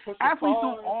 Athletes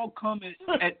don't all come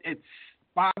at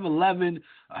 5'11",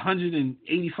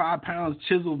 185 pounds,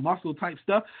 chiseled muscle type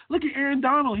stuff. Look at Aaron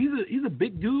Donald. He's a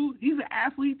big dude. He's an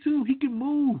athlete too. He can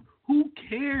move. Who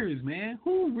cares, man?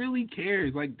 Who really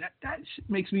cares? Like that shit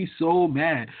makes me so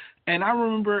mad. And I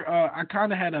remember I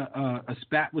kind of had a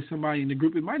spat with somebody in the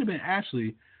group. It might have been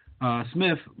Ashley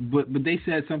Smith, but they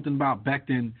said something about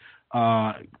Becton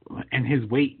and his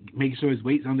weight, making sure his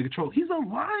weight's under control. He's a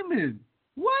lineman.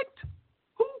 What?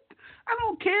 Who? I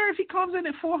don't care if he comes in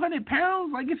at 400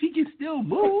 pounds. Like, if he can still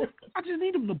move, I just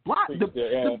need him to block. The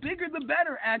bigger, the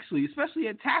better, actually, especially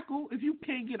at tackle. If you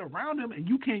can't get around him and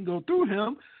you can't go through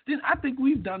him, then I think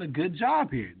we've done a good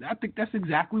job here. I think that's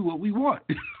exactly what we want.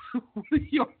 What are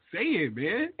you saying,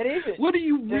 man? What are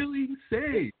you really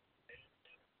saying?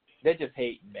 They're just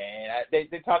hating, man.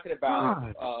 They're talking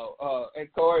about,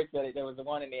 and Corey said it, there was the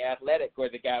one in the Athletic where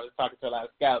the guy was talking to a lot of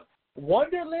scouts.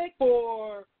 Wonderlic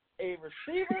for a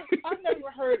receiver? I've never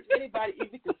heard anybody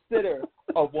even consider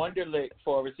a Wonderlic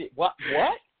for a receiver. What?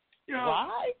 Yo,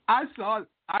 why? I saw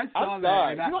that.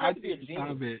 Sorry. And you don't I have to be a didn't genius.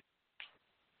 comment.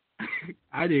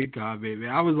 I didn't comment, man.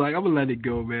 I was like, I'm going to let it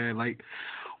go, man. Like,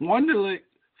 Wonderlic,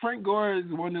 Frank Gore's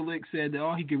Wonderlic said that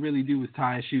all he could really do was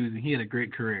tie his shoes, and he had a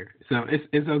great career. So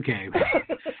it's okay.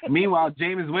 Meanwhile,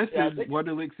 Jameis Winston,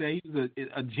 Wonderlic said he was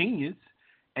a genius.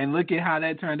 And look at how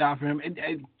that turned out for him.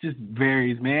 It just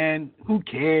varies, man. Who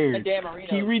cares? And Dan Marino,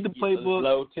 can you read the playbook?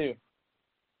 Low too.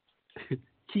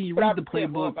 Can you read the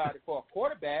playbook? More about it for a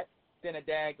quarterback than a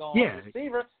daggone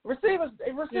receiver. Receivers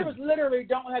literally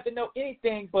don't have to know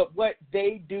anything but what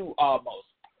they do almost.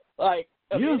 Like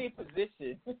any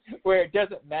position where it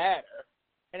doesn't matter.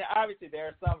 And obviously there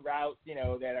are some routes,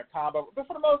 that are combo. But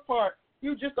for the most part,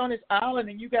 you're just on this island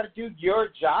and you got to do your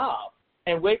job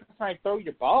and wait for somebody to throw you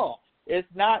the ball. It's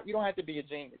not. You don't have to be a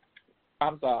genius.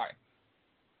 I'm sorry.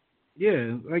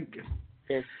 Yeah, like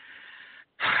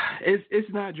it's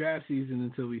not draft season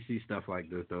until we see stuff like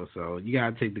this, though. So you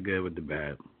gotta take the good with the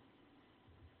bad.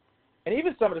 And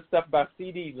even some of the stuff about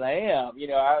CeeDee Lamb,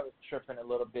 I was tripping a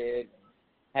little bit, and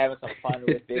having some fun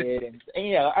with it, and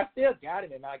I still got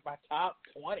him in like my top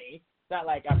 20. It's not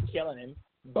like I'm killing him.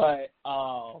 But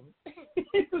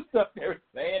the stuff they were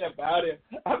saying about him,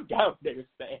 I forgot what they were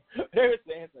saying. They were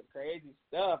saying some crazy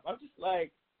stuff. I'm just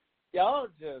like, y'all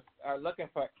just are looking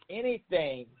for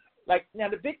anything. Like, now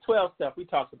the Big 12 stuff we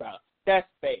talked about, that's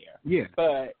fair. Yeah.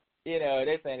 But,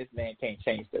 they're saying this man can't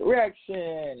change direction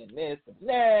and this and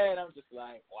that. I'm just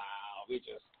like, wow, we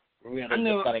just really just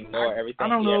going to ignore everything. I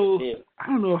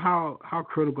don't know how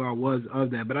critical I was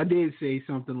of that, but I did say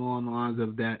something along the lines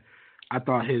of that. I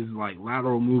thought his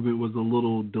lateral movement was a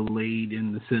little delayed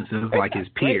in the sense of his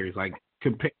peers, like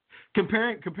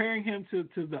comparing him to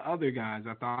the other guys.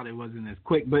 I thought it wasn't as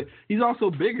quick, but he's also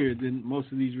bigger than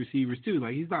most of these receivers too.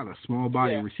 Like he's not a small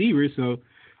body receiver, so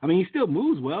I mean he still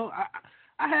moves well.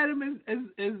 I had him as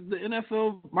the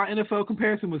NFL. My NFL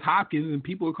comparison was Hopkins, and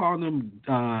people were calling him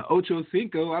Ocho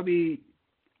Cinco. I mean,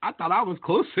 I thought I was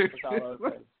closer.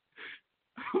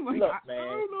 Look,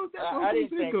 man, I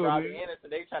didn't think Robbie Anderson.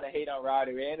 They trying to hate on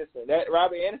Robbie Anderson.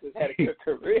 Robbie Anderson's had a good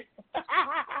career.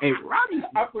 Hey, Robbie,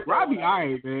 all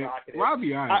right, man.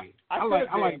 Robbie, all right. I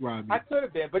like Robbie. I could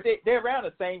have been, but they're around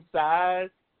the same size,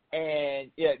 and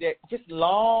they're just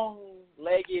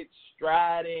long-legged,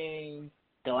 striding,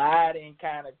 gliding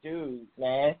kind of dudes,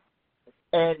 man.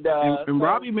 And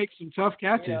Robbie makes some tough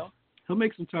catches. He'll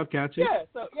make some tough catches. Yeah.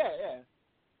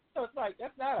 So it's like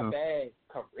that's not a bad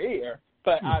career.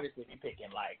 But obviously, if you're picking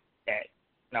at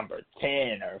number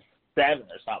 10 or 7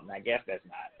 or something, I guess that's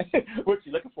not what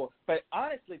you're looking for. But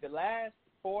honestly, the last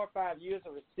 4 or 5 years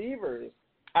of receivers,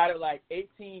 out of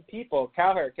 18 people,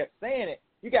 Cowherd kept saying it,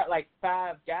 you got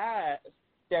 5 guys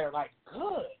that are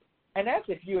good. And that's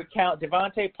if you account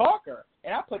Devontae Parker.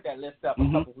 And I put that list up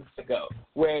a couple weeks ago,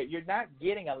 where you're not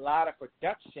getting a lot of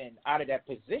production out of that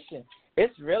position.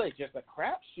 It's really just a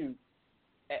crapshoot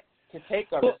to take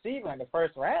a receiver in the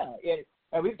first round.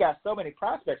 And we've got so many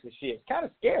prospects this year. It's kind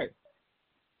of scary.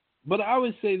 But I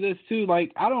would say this, too.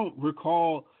 I don't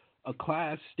recall a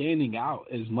class standing out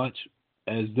as much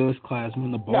as this class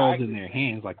when the ball's in their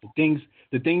hands. The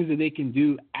things that they can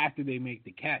do after they make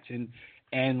the catch. And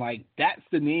that's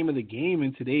the name of the game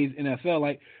in today's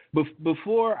NFL.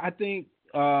 Before, I think,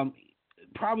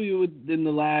 probably within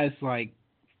the last,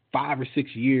 5 or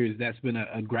 6 years, that's been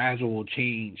a gradual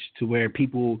change to where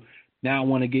people now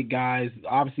want to get guys,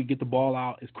 obviously get the ball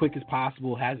out as quick as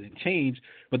possible hasn't changed,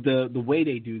 but the way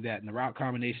they do that and the route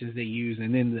combinations they use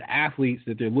and then the athletes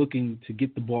that they're looking to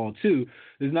get the ball to,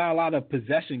 there's not a lot of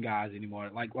possession guys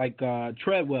anymore. Like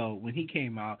Treadwell, when he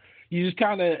came out, you just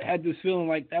kind of had this feeling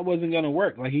like that wasn't going to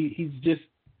work. Like he's just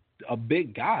a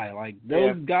big guy. Like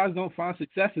those guys don't find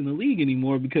success in the league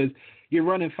anymore because you're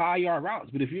running 5-yard routes.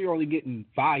 But if you're only getting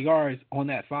 5 yards on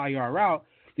that 5-yard route,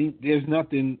 there's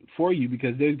nothing for you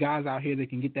because there's guys out here that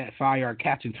can get that 5-yard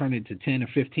catch and turn it to 10 or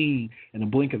 15 in a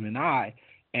blink of an eye.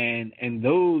 And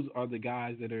those are the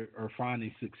guys that are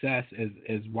finding success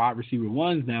as wide receiver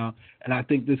ones now. And I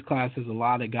think this class has a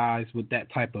lot of guys with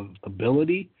that type of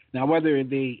ability. Now, whether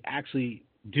they actually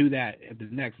do that at the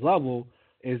next level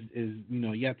is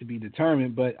yet to be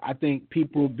determined. But I think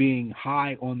people being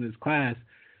high on this class,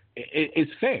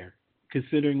 it's fair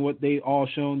considering what they all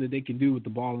shown that they can do with the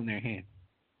ball in their hand.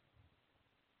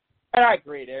 And I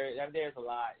agree. There's a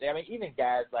lot. I mean, even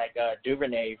guys like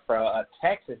Duvernay from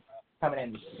Texas coming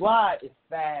in the slot is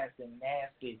fast and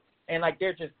nasty. And, like,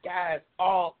 they're just guys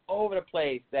all over the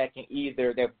place that can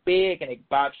they're big and they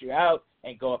box you out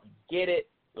and go up and get it,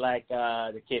 like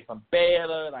the kid from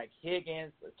Baylor, like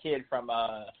Higgins, the kid from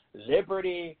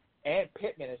Liberty, and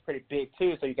Pittman is pretty big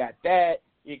too. So you got that.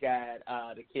 You got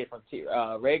the kid from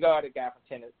Ragar, the guy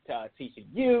from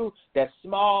TCU, that's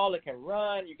small, that can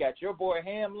run. You got your boy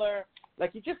Hamler.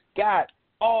 Like, you just got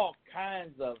all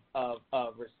kinds of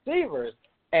receivers,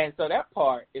 and so that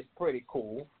part is pretty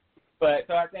cool. But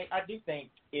so I do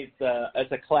think it's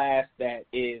a class that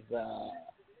is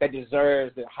that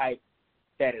deserves the hype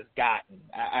that it's gotten.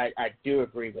 I do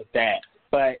agree with that.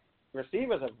 But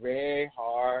receivers are a very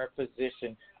hard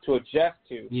position to adjust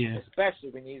to, especially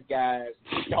when these guys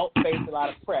don't face a lot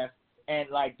of press. And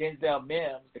like Denzel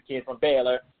Mims, the kid from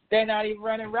Baylor, they're not even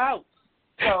running routes.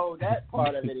 So that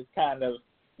part of it is kind of,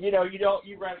 you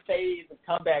run fades and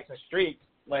comebacks and streaks.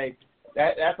 Like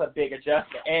that's a big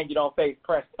adjustment, and you don't face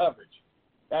press coverage.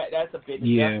 That's a big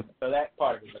adjustment. So that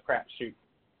part of it is a crapshoot.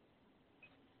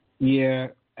 Yeah,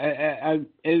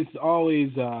 it's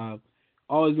always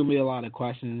gonna be a lot of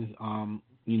questions.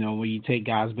 When you take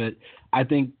guys, but I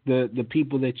think the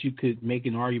people that you could make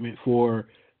an argument for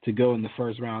to go in the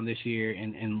first round this year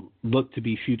and look to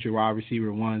be future wide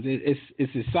receiver ones, it's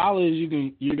as solid as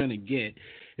you're gonna get.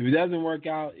 If it doesn't work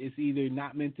out, it's either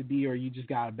not meant to be or you just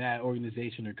got a bad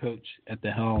organization or coach at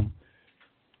the helm.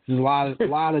 There's a lot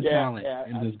of talent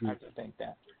in this group.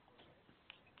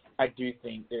 I do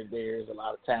think there's a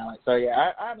lot of talent. So I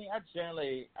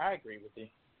agree with you.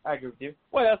 I agree with you.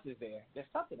 What else is there? There's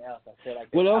something else I feel like.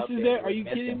 What else is there? Are you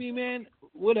kidding me, man?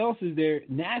 What else is there?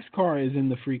 NASCAR is in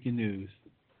the freaking news.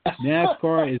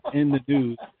 NASCAR is in the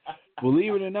news.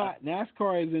 Believe it or not,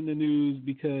 NASCAR is in the news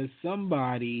because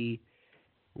somebody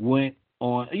went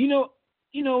on. You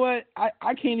know what?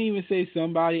 I can't even say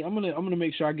somebody. I'm gonna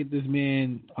make sure I get this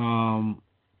man's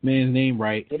name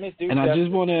right. And I just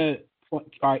want to. All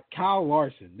right, Kyle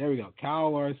Larson. There we go.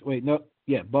 Kyle Larson. Wait, no.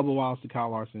 Yeah, Bubba Wallace to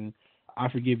Kyle Larson. I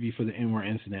forgive you for the N-word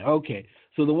incident. Okay,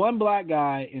 so the one black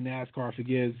guy in NASCAR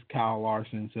forgives Kyle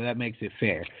Larson, so that makes it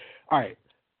fair. All right,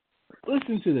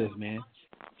 listen to this, man.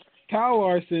 Kyle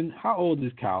Larson, how old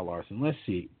is Kyle Larson? Let's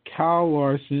see. Kyle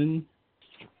Larson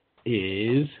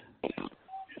is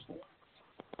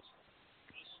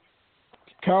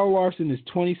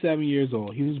 27 years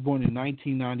old. He was born in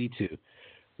 1992.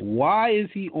 Why is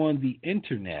he on the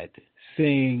internet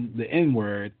saying the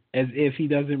N-word as if he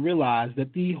doesn't realize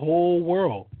that the whole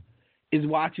world is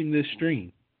watching this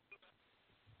stream?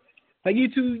 Like,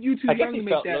 you too young to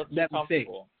make that mistake.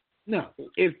 No.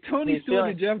 If Tony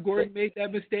Stewart and Jeff Gordon made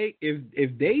that mistake,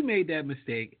 if they made that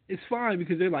mistake, it's fine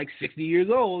because they're like 60 years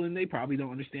old and they probably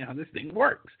don't understand how this thing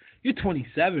works. You're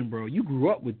 27, bro. You grew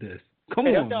up with this. Come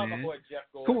on, man. My boy Jeff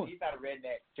Gordon. Come on. He's not a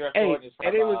redneck. Jeff Gordon is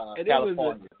from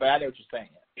California, but I know what you're saying.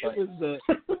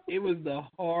 It was the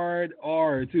hard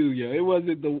R too, yo. It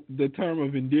wasn't the term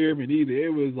of endearment either.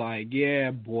 It was like,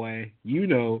 yeah, boy,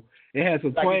 it had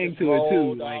some twang to it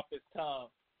too. Like, his tongue.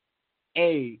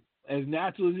 Hey, as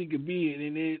natural as he could be,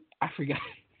 and then I forgot.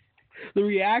 The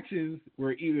reactions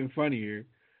were even funnier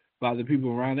by the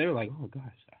people around. They were like, "Oh gosh,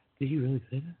 did he really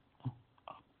say that? Oh,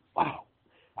 wow!"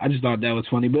 I just thought that was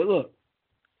funny. But look,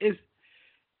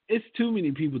 it's too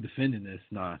many people defending this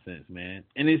nonsense, man.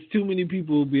 And it's too many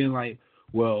people being like,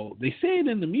 well, they say it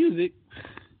in the music.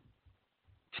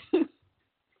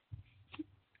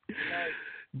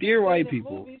 Dear white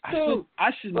people,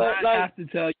 I should not have to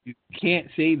tell you can't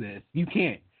say this. You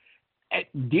can't.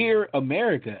 Dear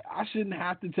America, I shouldn't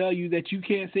have to tell you that you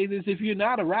can't say this if you're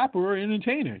not a rapper or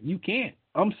entertainer. You can't.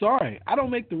 I'm sorry. I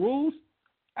don't make the rules.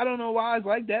 I don't know why it's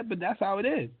like that, but that's how it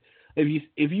is.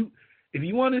 If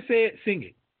you want to say it, sing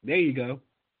it. There you go.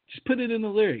 Just put it in the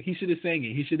lyric. He should have sang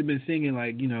it. He should have been singing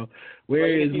like,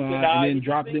 where is my, and then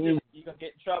drop the in. You're gonna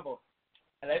get in trouble.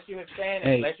 Unless you're Hispanic,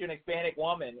 hey. Unless you're an Hispanic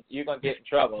woman, you're gonna get in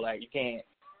trouble. Like you can't.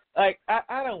 Like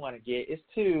I don't want to get. It's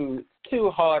too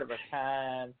hard of a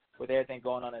time with everything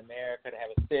going on in America to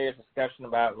have a serious discussion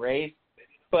about race.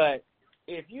 But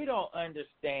if you don't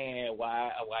understand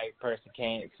why a white person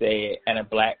can't say it and a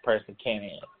black person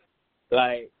can,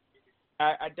 like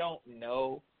I don't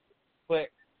know, but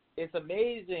it's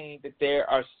amazing that there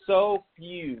are so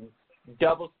few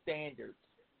double standards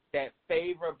that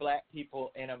favor black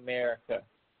people in America.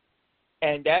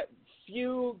 And that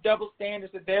few double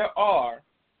standards that there are,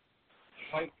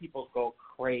 white people go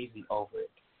crazy over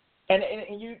it. And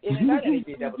it's not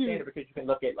anything double standard because you can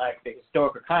look at like the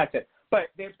historical context, but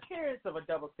the appearance of a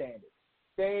double standard,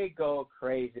 they go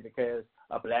crazy because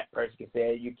a black person can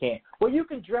say you can't. Well, you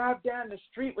can drive down the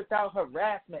street without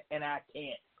harassment, and I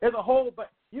can't. There's a whole,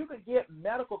 but you can get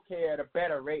medical care at a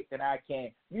better rate than I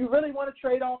can. You really want to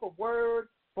trade off a word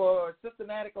for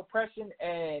systematic oppression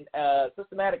and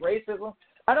systematic racism?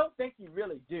 I don't think you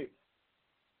really do.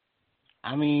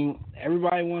 I mean,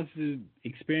 everybody wants to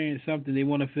experience something. They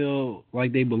want to feel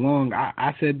like they belong.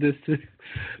 I said this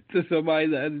to somebody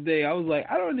the other day. I was like,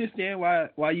 I don't understand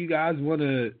why you guys want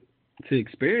to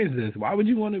experience this. Why would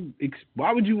you want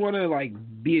to like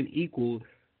be an equal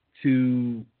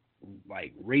to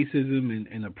like racism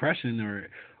and oppression or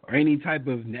any type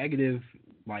of negative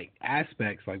like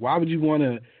aspects? Like, why would you want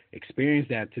to experience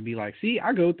that to be like, see,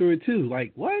 I go through it too?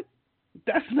 Like, what?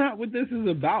 That's not what this is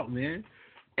about, man.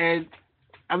 And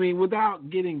I mean, without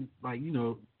getting like,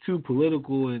 too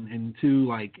political and too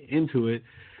like into it,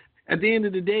 at the end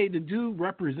of the day, the dude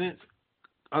represents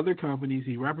other companies.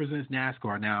 He represents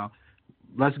NASCAR. Now,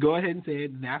 let's go ahead and say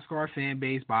it. The NASCAR fan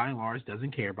base, by and large,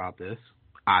 doesn't care about this,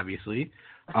 obviously.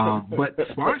 But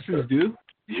sponsors do.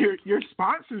 Your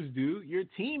sponsors do. Your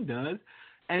team does.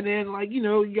 And then, like,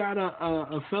 you got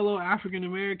a fellow African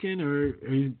American, or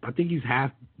I think he's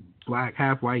half black,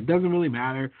 half white. Doesn't really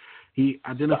matter. He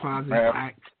identifies as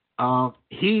black.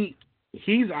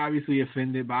 He's obviously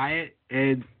offended by it,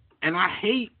 and I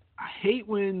hate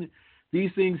when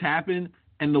these things happen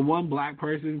and the one black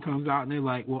person comes out and they're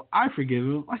like, "Well, I forgive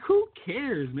him." Like, who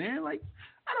cares, man? Like,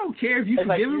 I don't care if you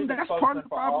forgive him. That's part of the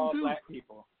problem too. Black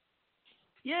people.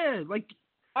 Yeah, like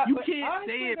you can't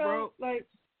say it, bro. Like,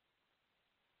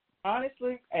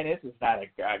 honestly, and this is not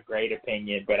a great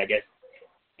opinion, but I guess,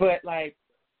 like,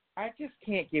 I just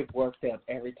can't get worked up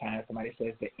every time somebody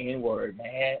says the N-word,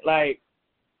 man. Like,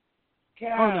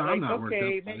 God, I'm not worked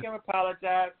okay, up, make him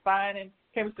apologize, fine, and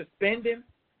can we suspend him?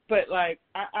 But, like,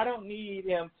 I don't need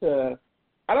I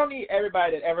don't need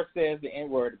everybody that ever says the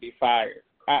N-word to be fired.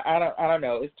 I don't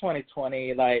know. It's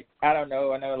 2020. Like, I don't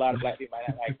know. I know a lot of black people might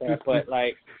not like that, but,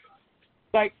 like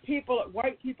white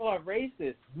people are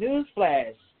racist.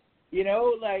 Newsflash.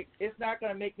 Like, it's not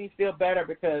going to make me feel better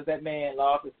because that man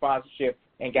lost his sponsorship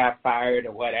and got fired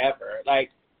or whatever.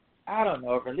 Like, I don't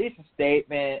know. Release a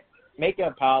statement. Make him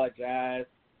apologize.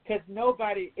 Because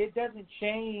it doesn't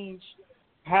change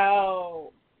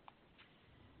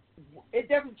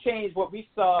what we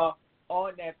saw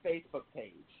on that Facebook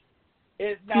page.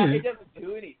 It doesn't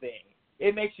do anything.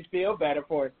 It makes you feel better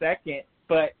for a second,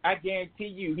 but I guarantee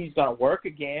you he's going to work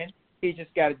again. He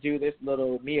just got to do this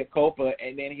little mea culpa,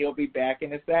 and then he'll be back in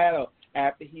the saddle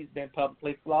after he's been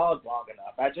publicly flogged long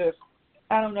enough.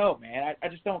 I don't know, man. I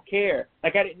just don't care.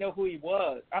 Like, I didn't know who he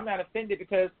was. I'm not offended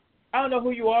because I don't know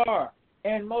who you are.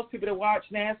 And most people that watch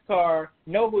NASCAR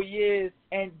know who he is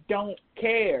and don't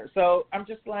care. So I'm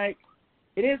just like,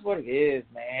 it is what it is,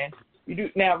 man. You do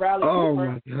now, Riley Cooper.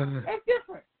 My God. That's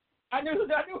different. I knew who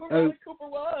Riley Cooper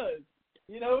was.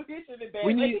 He should have been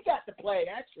banned. He got to play,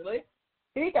 actually.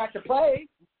 He got to play,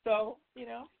 so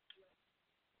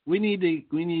we need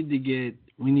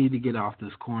to get off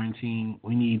this quarantine.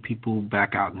 We need people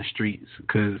back out in the streets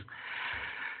because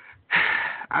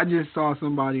I just saw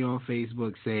somebody on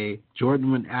Facebook say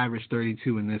Jordan would average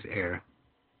 32 in this era.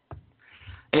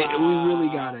 We really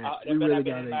got it.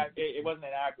 It wasn't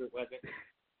in our group, was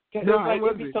it? No, it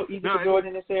wasn't. It'd be so easy for Jordan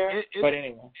in this era. But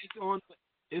anyway,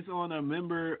 it's on a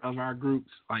member of our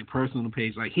group's like personal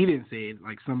page. Like, he didn't say it.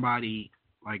 Like, somebody.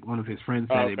 Like, one of his friends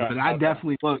said it, but I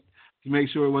definitely looked to make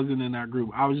sure it wasn't in our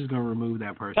group. I was just going to remove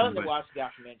that person. Tell him to watch the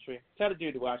documentary. Tell the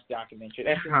dude to watch the documentary.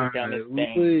 That's the dumbest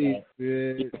thing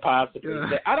you could possibly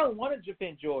say. I don't want to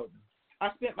defend Jordan. I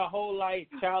spent my whole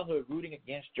childhood rooting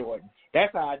against Jordan.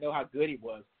 That's how I know how good he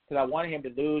was, because I wanted him to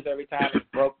lose every time.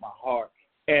 It broke my heart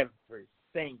every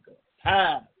single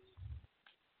time.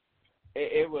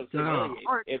 It was humiliating.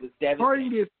 It was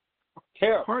devastating.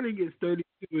 Terrible. Harden gets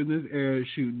 32 in this era,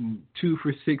 shooting 2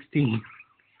 for 16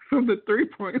 from the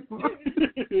 3-point line.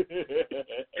 I'm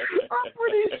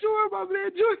pretty sure my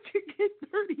man George could get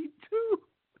 32.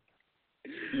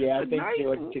 Yeah, I think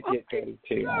George could get 32.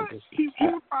 He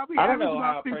would probably I don't average know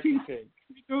how about a 15 person could.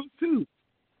 those too.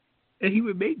 And he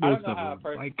would make I most don't know of how a them.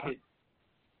 person could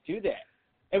do that.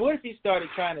 And what if he started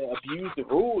trying to abuse the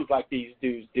rules like these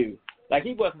dudes do? Like,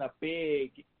 he wasn't a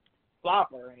big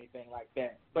flopper or anything like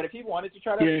that. But if he wanted to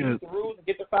try to abuse the rules and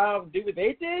get the fouls and do what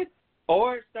they did,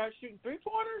 or start shooting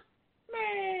three-pointers,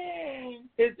 man,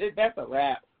 that's a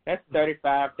wrap. That's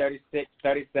 35, 36,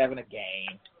 37 a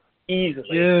game. Easily.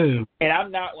 Yeah. And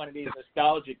I'm not one of these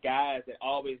nostalgic guys that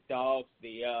always dogs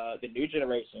the new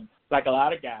generation. Like a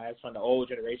lot of guys from the old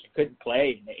generation couldn't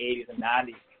play in the 80s and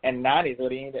 90s. And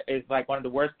 90s is like one of the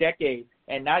worst decades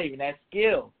and not even that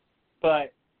skilled.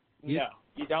 But, no,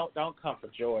 you don't come for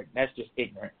Jordan. That's just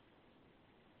ignorant.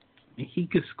 He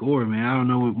could score, man. I don't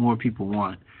know what more people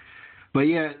want. But,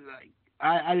 yeah,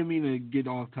 I didn't mean to get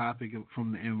off topic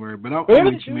from the N-word. But I'm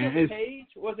with you, man.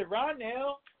 Was it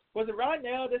Ronell? Was it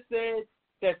Ronell that said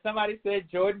that somebody said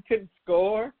Jordan couldn't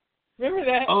score? Remember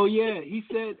that? Oh yeah, he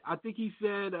said he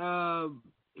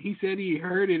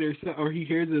heard it or he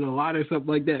hears it a lot or something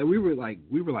like that. And we were like,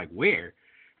 where?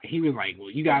 And he was like,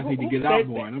 well, you guys need to get out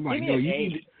more. And I'm like, no,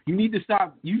 you need to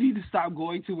stop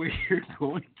going to where you're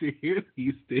going to hear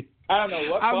these things. I don't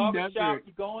know what barbershop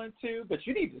you're going to, but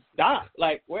you need to stop.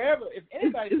 Like wherever, if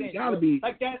anybody's saying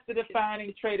like that's the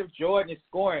defining trait of Jordan is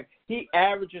scoring. He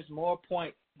averages more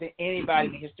points than anybody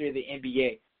in the history of the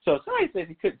NBA. So if somebody says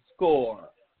he couldn't score,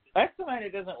 that's somebody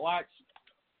that doesn't watch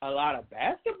a lot of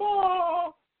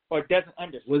basketball or doesn't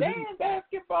understand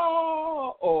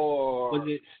basketball or was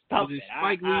it something.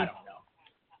 Spike Lee? I don't know.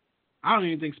 I don't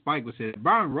even think Spike would say that.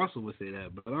 Byron Russell would say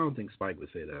that, but I don't think Spike would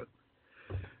say that.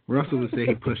 Russell would say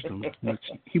he pushed him, which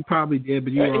he probably did,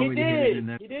 but you already headed in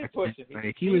that direction. He did push him.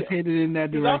 Like, he was headed in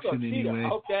that direction anyway.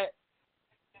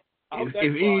 If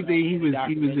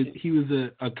anything, he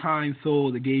was a kind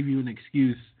soul that gave you an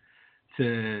excuse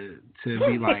to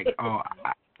be like, oh,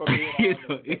 I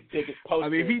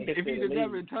mean, if he'd have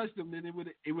never touched him, then it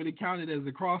would have counted as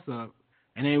a cross up,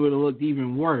 and it would have looked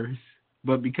even worse.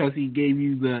 But because he gave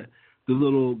you the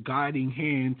little guiding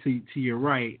hand to your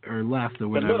right or left or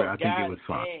whatever, I think it was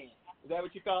fine. Hand. Is that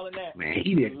what you're calling that? Man,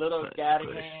 he didn't. The little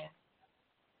guiding hand.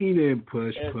 He didn't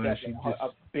push. He just a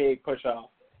big push off.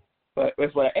 But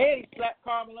that's what. And he slapped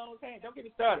Karl Malone's hand. Don't get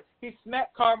me started. He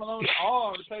smacked Karl Malone's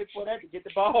arm to play for that to get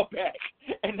the ball back,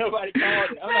 and nobody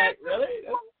called it. I'm like, really?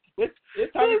 This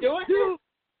how you doing?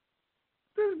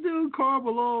 This dude Karl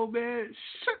Malone, man,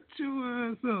 shut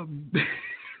your ass up.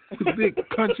 Big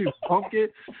country pumpkin.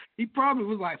 He probably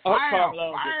was like, fire.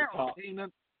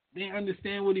 They didn't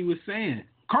understand what he was saying.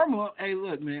 Karl Malone, hey,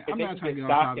 look, man, I'm not trying to get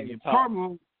off topic. Karl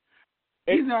Malone,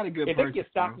 he's not a good person. If he gets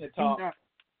stopped in the talk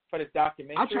for this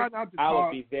documentary, I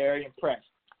would be very impressed.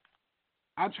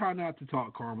 I try not to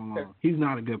talk Karl Malone. He's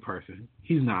not a good person.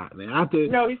 He's not, man.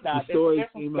 No, he's not. There's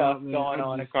some stuff going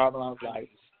on in Karl Malone's life.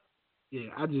 Yeah,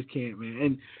 I just can't,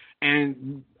 man.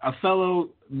 And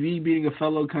me being a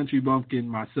fellow country bumpkin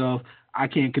myself, I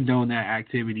can't condone that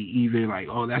activity either. Like,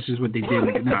 oh, that's just what they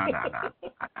did. Nah.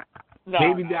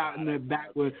 Maybe down in the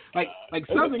backwoods, like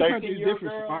Southern country is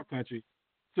different from our country.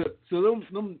 So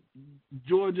them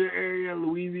Georgia area,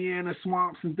 Louisiana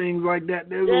swamps and things like that,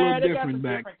 they're a little different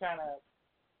back.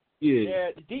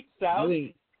 Yeah, the Deep South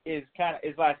is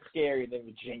like scarier than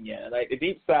Virginia. Like the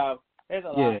Deep South, there's a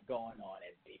lot going on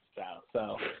in the Deep South.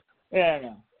 So yeah, I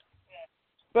know.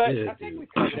 But I think we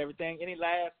covered everything. Any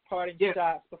last parting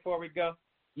shots before we go?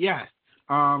 Yes.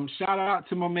 Shout out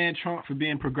to my man Trump for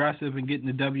being progressive and getting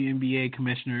the WNBA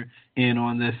commissioner in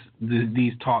on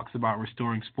these talks about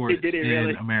restoring sports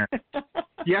in America.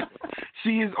 Yeah,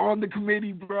 she is on the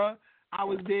committee, bro. I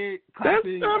was there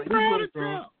clapping. I'm proud of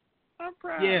Trump. I'm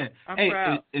proud. Yeah. I'm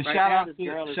proud. And shout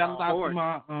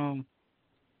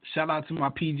out to my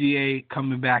PGA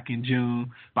coming back in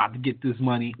June. About to get this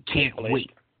money. Can't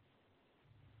wait.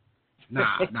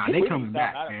 Nah, they coming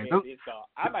back, man. Them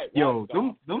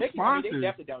sponsors. They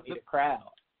definitely don't need a crowd.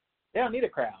 They don't need a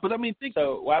crowd. But I mean, think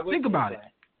about it.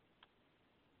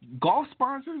 Golf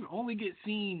sponsors only get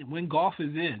seen when golf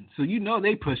is in, so you know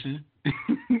they pushing.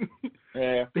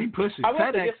 Yeah, they pushing.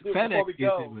 FedEx gets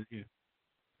it with you.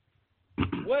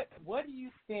 What do you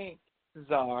think,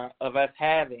 Czar, of us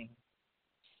having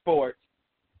sports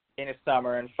in the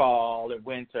summer and fall and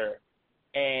winter,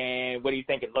 and what do you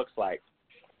think it looks like?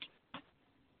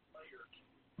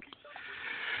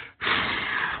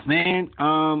 Man,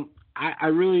 I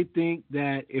really think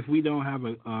that if we don't have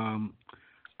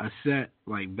a set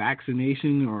like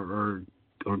vaccination or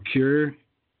cure,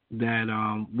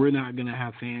 that we're not gonna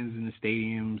have fans in the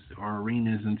stadiums or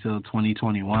arenas until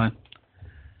 2021.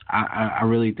 I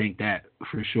really think that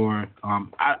for sure.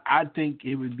 I think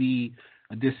it would be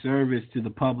a disservice to the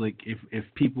public if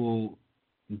people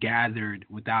gathered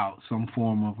without some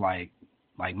form of like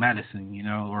medicine,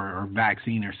 or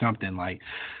vaccine or something like.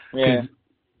 Yeah.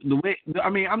 The way, I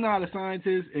mean, I'm not a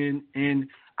scientist, and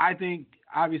I think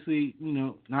obviously,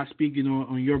 not speaking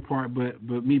on your part, but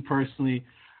me personally,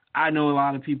 I know a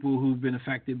lot of people who've been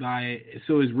affected by it.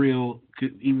 So it's real,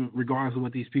 even regardless of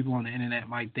what these people on the internet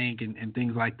might think and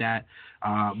things like that.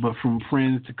 But from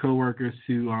friends to coworkers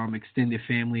to extended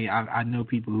family, I know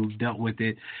people who've dealt with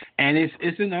it, and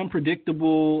it's an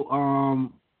unpredictable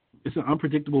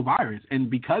virus, and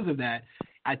because of that,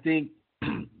 I think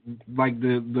like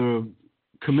the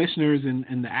commissioners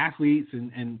and the athletes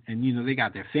and they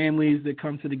got their families that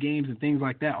come to the games and things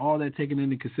like that, all that taken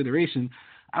into consideration.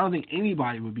 I don't think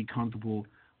anybody would be comfortable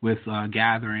with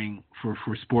gathering for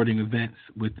sporting events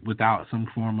without some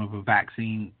form of a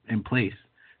vaccine in place,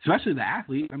 especially the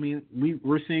athletes. I mean,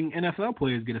 we're seeing NFL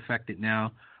players get affected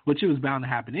now, which it was bound to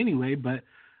happen anyway, but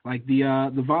like the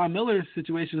Von Miller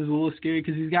situation is a little scary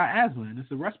because he's got asthma and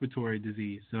it's a respiratory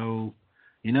disease. So,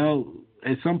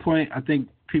 at some point, I think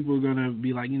people are going to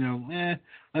be like,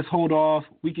 let's hold off.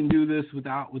 We can do this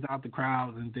without the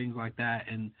crowds and things like that,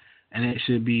 and it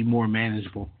should be more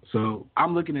manageable. So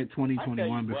I'm looking at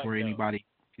 2021 before anybody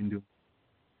can do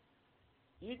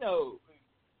it.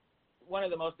 One of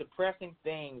the most depressing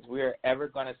things we're ever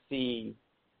going to see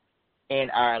in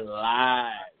our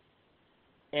lives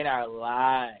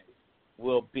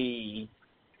will be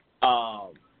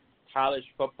college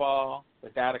football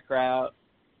without a crowd.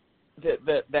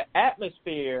 The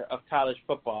atmosphere of college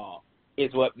football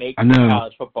is what makes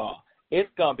college football. It's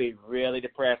going to be really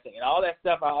depressing. And all that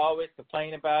stuff I always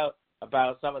complain about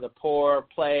some of the poor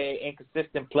play,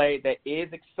 inconsistent play that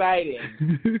is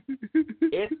exciting,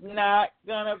 it's not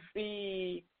going to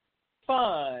be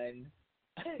fun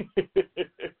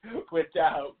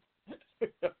without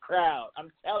a crowd.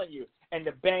 I'm telling you. And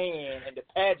the band and the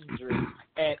pageantry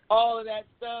and all of that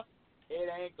stuff, it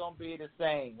ain't going to be the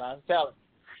same. I'm telling you.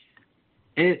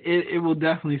 It will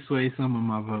definitely sway some of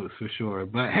my votes for sure.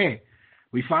 But, hey,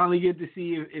 we finally get to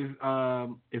see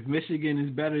if Michigan is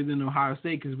better than Ohio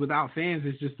State, because without fans,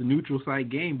 it's just a neutral site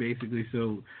game, basically.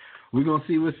 So we're going to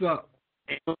see what's up.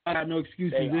 I got no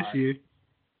excuses this year.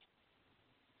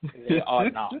 They are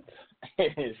not.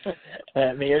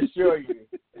 Let me assure you,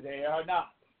 they are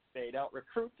not. They don't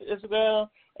recruit as well,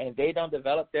 and they don't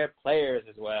develop their players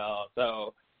as well.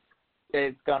 So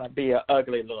it's going to be an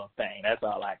ugly little thing. That's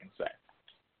all I can say.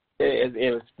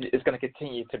 It's going to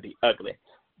continue to be ugly.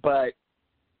 But,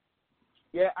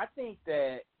 yeah, I think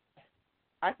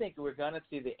we're going to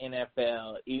see the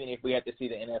NFL, even if we have to see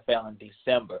the NFL in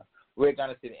December. We're going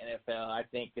to see the NFL. I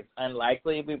think it's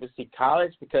unlikely we would see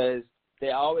college because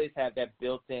they always have that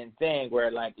built-in thing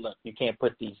where, like, look, you can't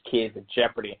put these kids in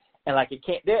jeopardy. And, like,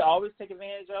 they always take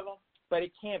advantage of them, but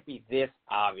it can't be this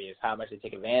obvious how much they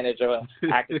take advantage of them.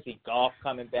 I can see golf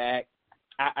coming back.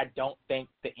 I don't think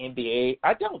the NBA –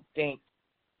 I don't think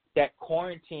that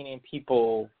quarantining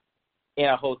people in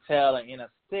a hotel and in a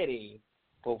city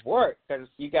will work because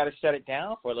you got to shut it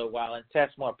down for a little while and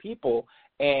test more people.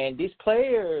 And these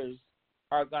players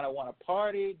are going to want to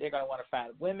party. They're going to want to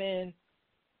find women.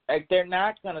 Like, they're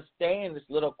not going to stay in this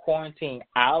little quarantine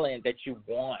island that you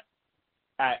want.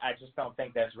 I just don't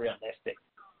think that's realistic.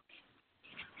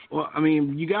 Well, I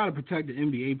mean, you got to protect the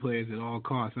NBA players at all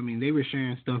costs. I mean, they were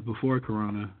sharing stuff before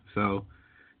Corona, so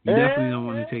you definitely don't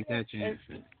want to take that chance.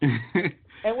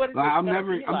 And what is I'm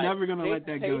never going to let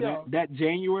that go. That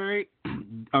January,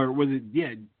 or was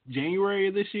it, January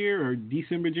of this year or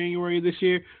January of this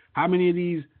year, how many of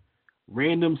these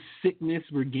random sickness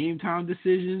were game time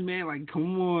decisions, man? Like,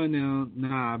 come on now.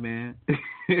 Nah, man.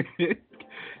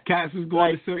 Cats was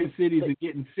going to certain cities and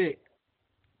getting sick.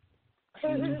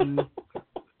 Mm-hmm.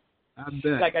 I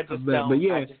bet. Like, I just don't. But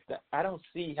yeah. I don't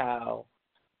see how.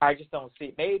 I just don't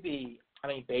see. Maybe,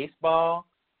 baseball.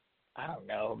 I don't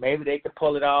know. Maybe they could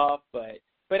pull it off, but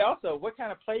also, what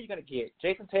kind of play are you going to get?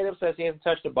 Jason Tatum says he hasn't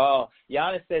touched the ball.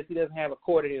 Giannis says he doesn't have a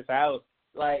court at his house.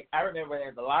 Like, I remember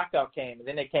when the lockout came, and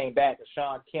then they came back to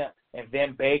Sean Kemp and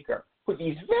Vin Baker, with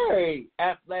these very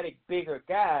athletic, bigger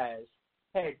guys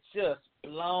had just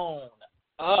blown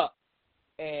up.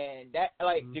 And that,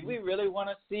 do we really want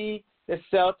to see the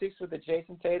Celtics with the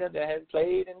Jason Tatum that hasn't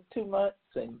played in 2 months?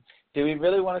 And do we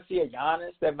really want to see a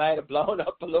Giannis that might have blown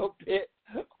up a little bit?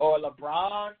 Or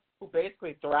LeBron, who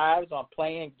basically thrives on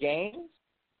playing games?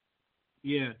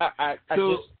 Yeah. I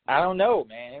don't know,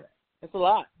 man. It's a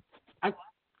lot.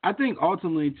 I think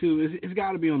ultimately too, it's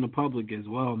got to be on the public as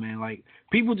well, man. Like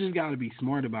people just got to be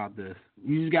smart about this.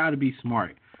 You just got to be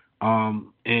smart.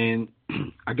 And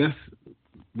I guess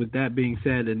with that being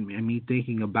said, and me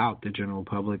thinking about the general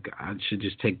public, I should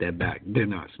just take that back. They're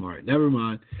not smart. Never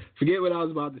mind. Forget what I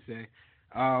was about to say.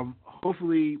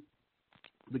 Hopefully,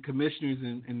 the commissioners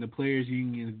and the players'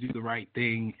 unions do the right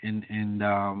thing and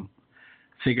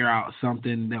figure out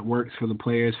something that works for the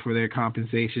players for their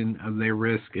compensation of their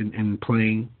risk in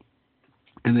playing,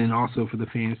 and then also for the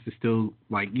fans to still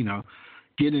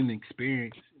get an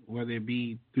experience, whether it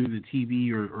be through the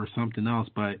TV or something else.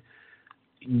 But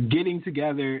getting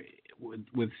together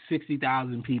with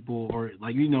 60,000 people, or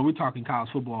we're talking college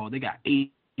football, they got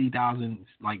 80,000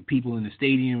 people in the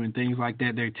stadium and things like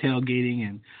that. They're tailgating,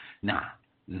 and nah,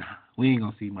 we ain't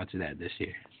gonna see much of that this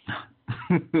year.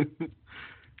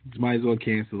 Just might as well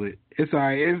cancel it. It's all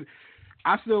right.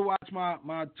 I still watch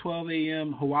my 12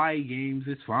 a.m. Hawaii games.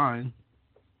 It's fine.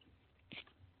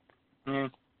 All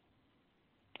right.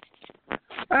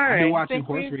 I've been watching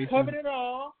horse racing. Covered it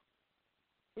all.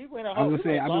 I was gonna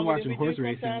say I've been watching horse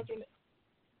racing.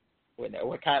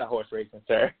 What kind of horse racing,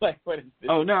 sir? What is this?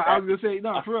 Oh no, I was gonna say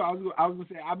no for real. I was gonna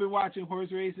say I've been watching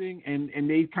horse racing, and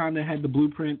they kind of had the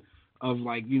blueprint of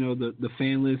the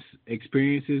fanless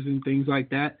experiences and things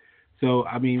like that. So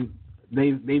I mean,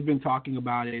 they've been talking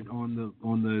about it on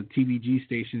the TVG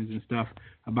stations and stuff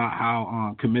about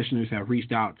how commissioners have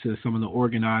reached out to some of the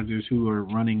organizers who are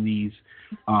running these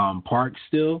parks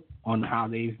still on how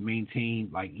they've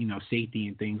maintained safety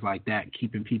and things like that,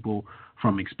 keeping people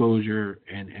from exposure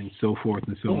and so forth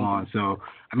and so on. So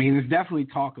I mean, there's definitely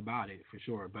talk about it for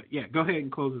sure. But yeah, go ahead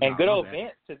and close it out. And good old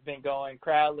Vince has been going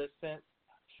crowdless since.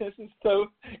 So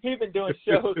he's been doing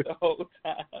shows the whole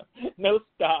time, no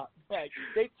stop.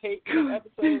 They taped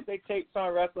episodes, they taped some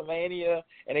WrestleMania,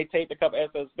 and they taped a couple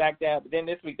episodes back down. But then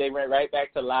this week they went right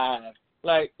back to live.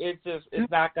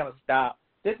 It's not gonna stop.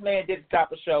 This man didn't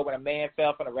stop a show when a man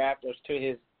fell from the rafters to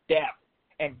his death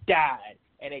and died,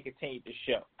 and they continued the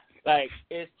show.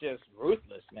 It's just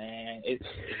ruthless, man. It's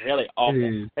really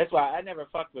awful. That's why I never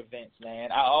fucked with Vince,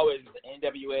 man. I always was an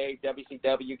NWA,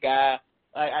 WCW guy.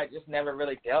 I just never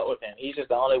really dealt with him. He's just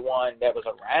the only one that was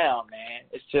around, man.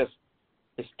 It's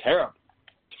terrible.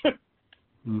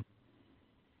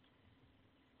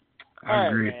 I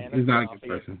agree. Man, he's not a good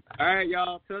person. All right,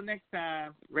 y'all. Till next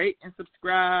time, rate and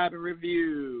subscribe and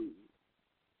review.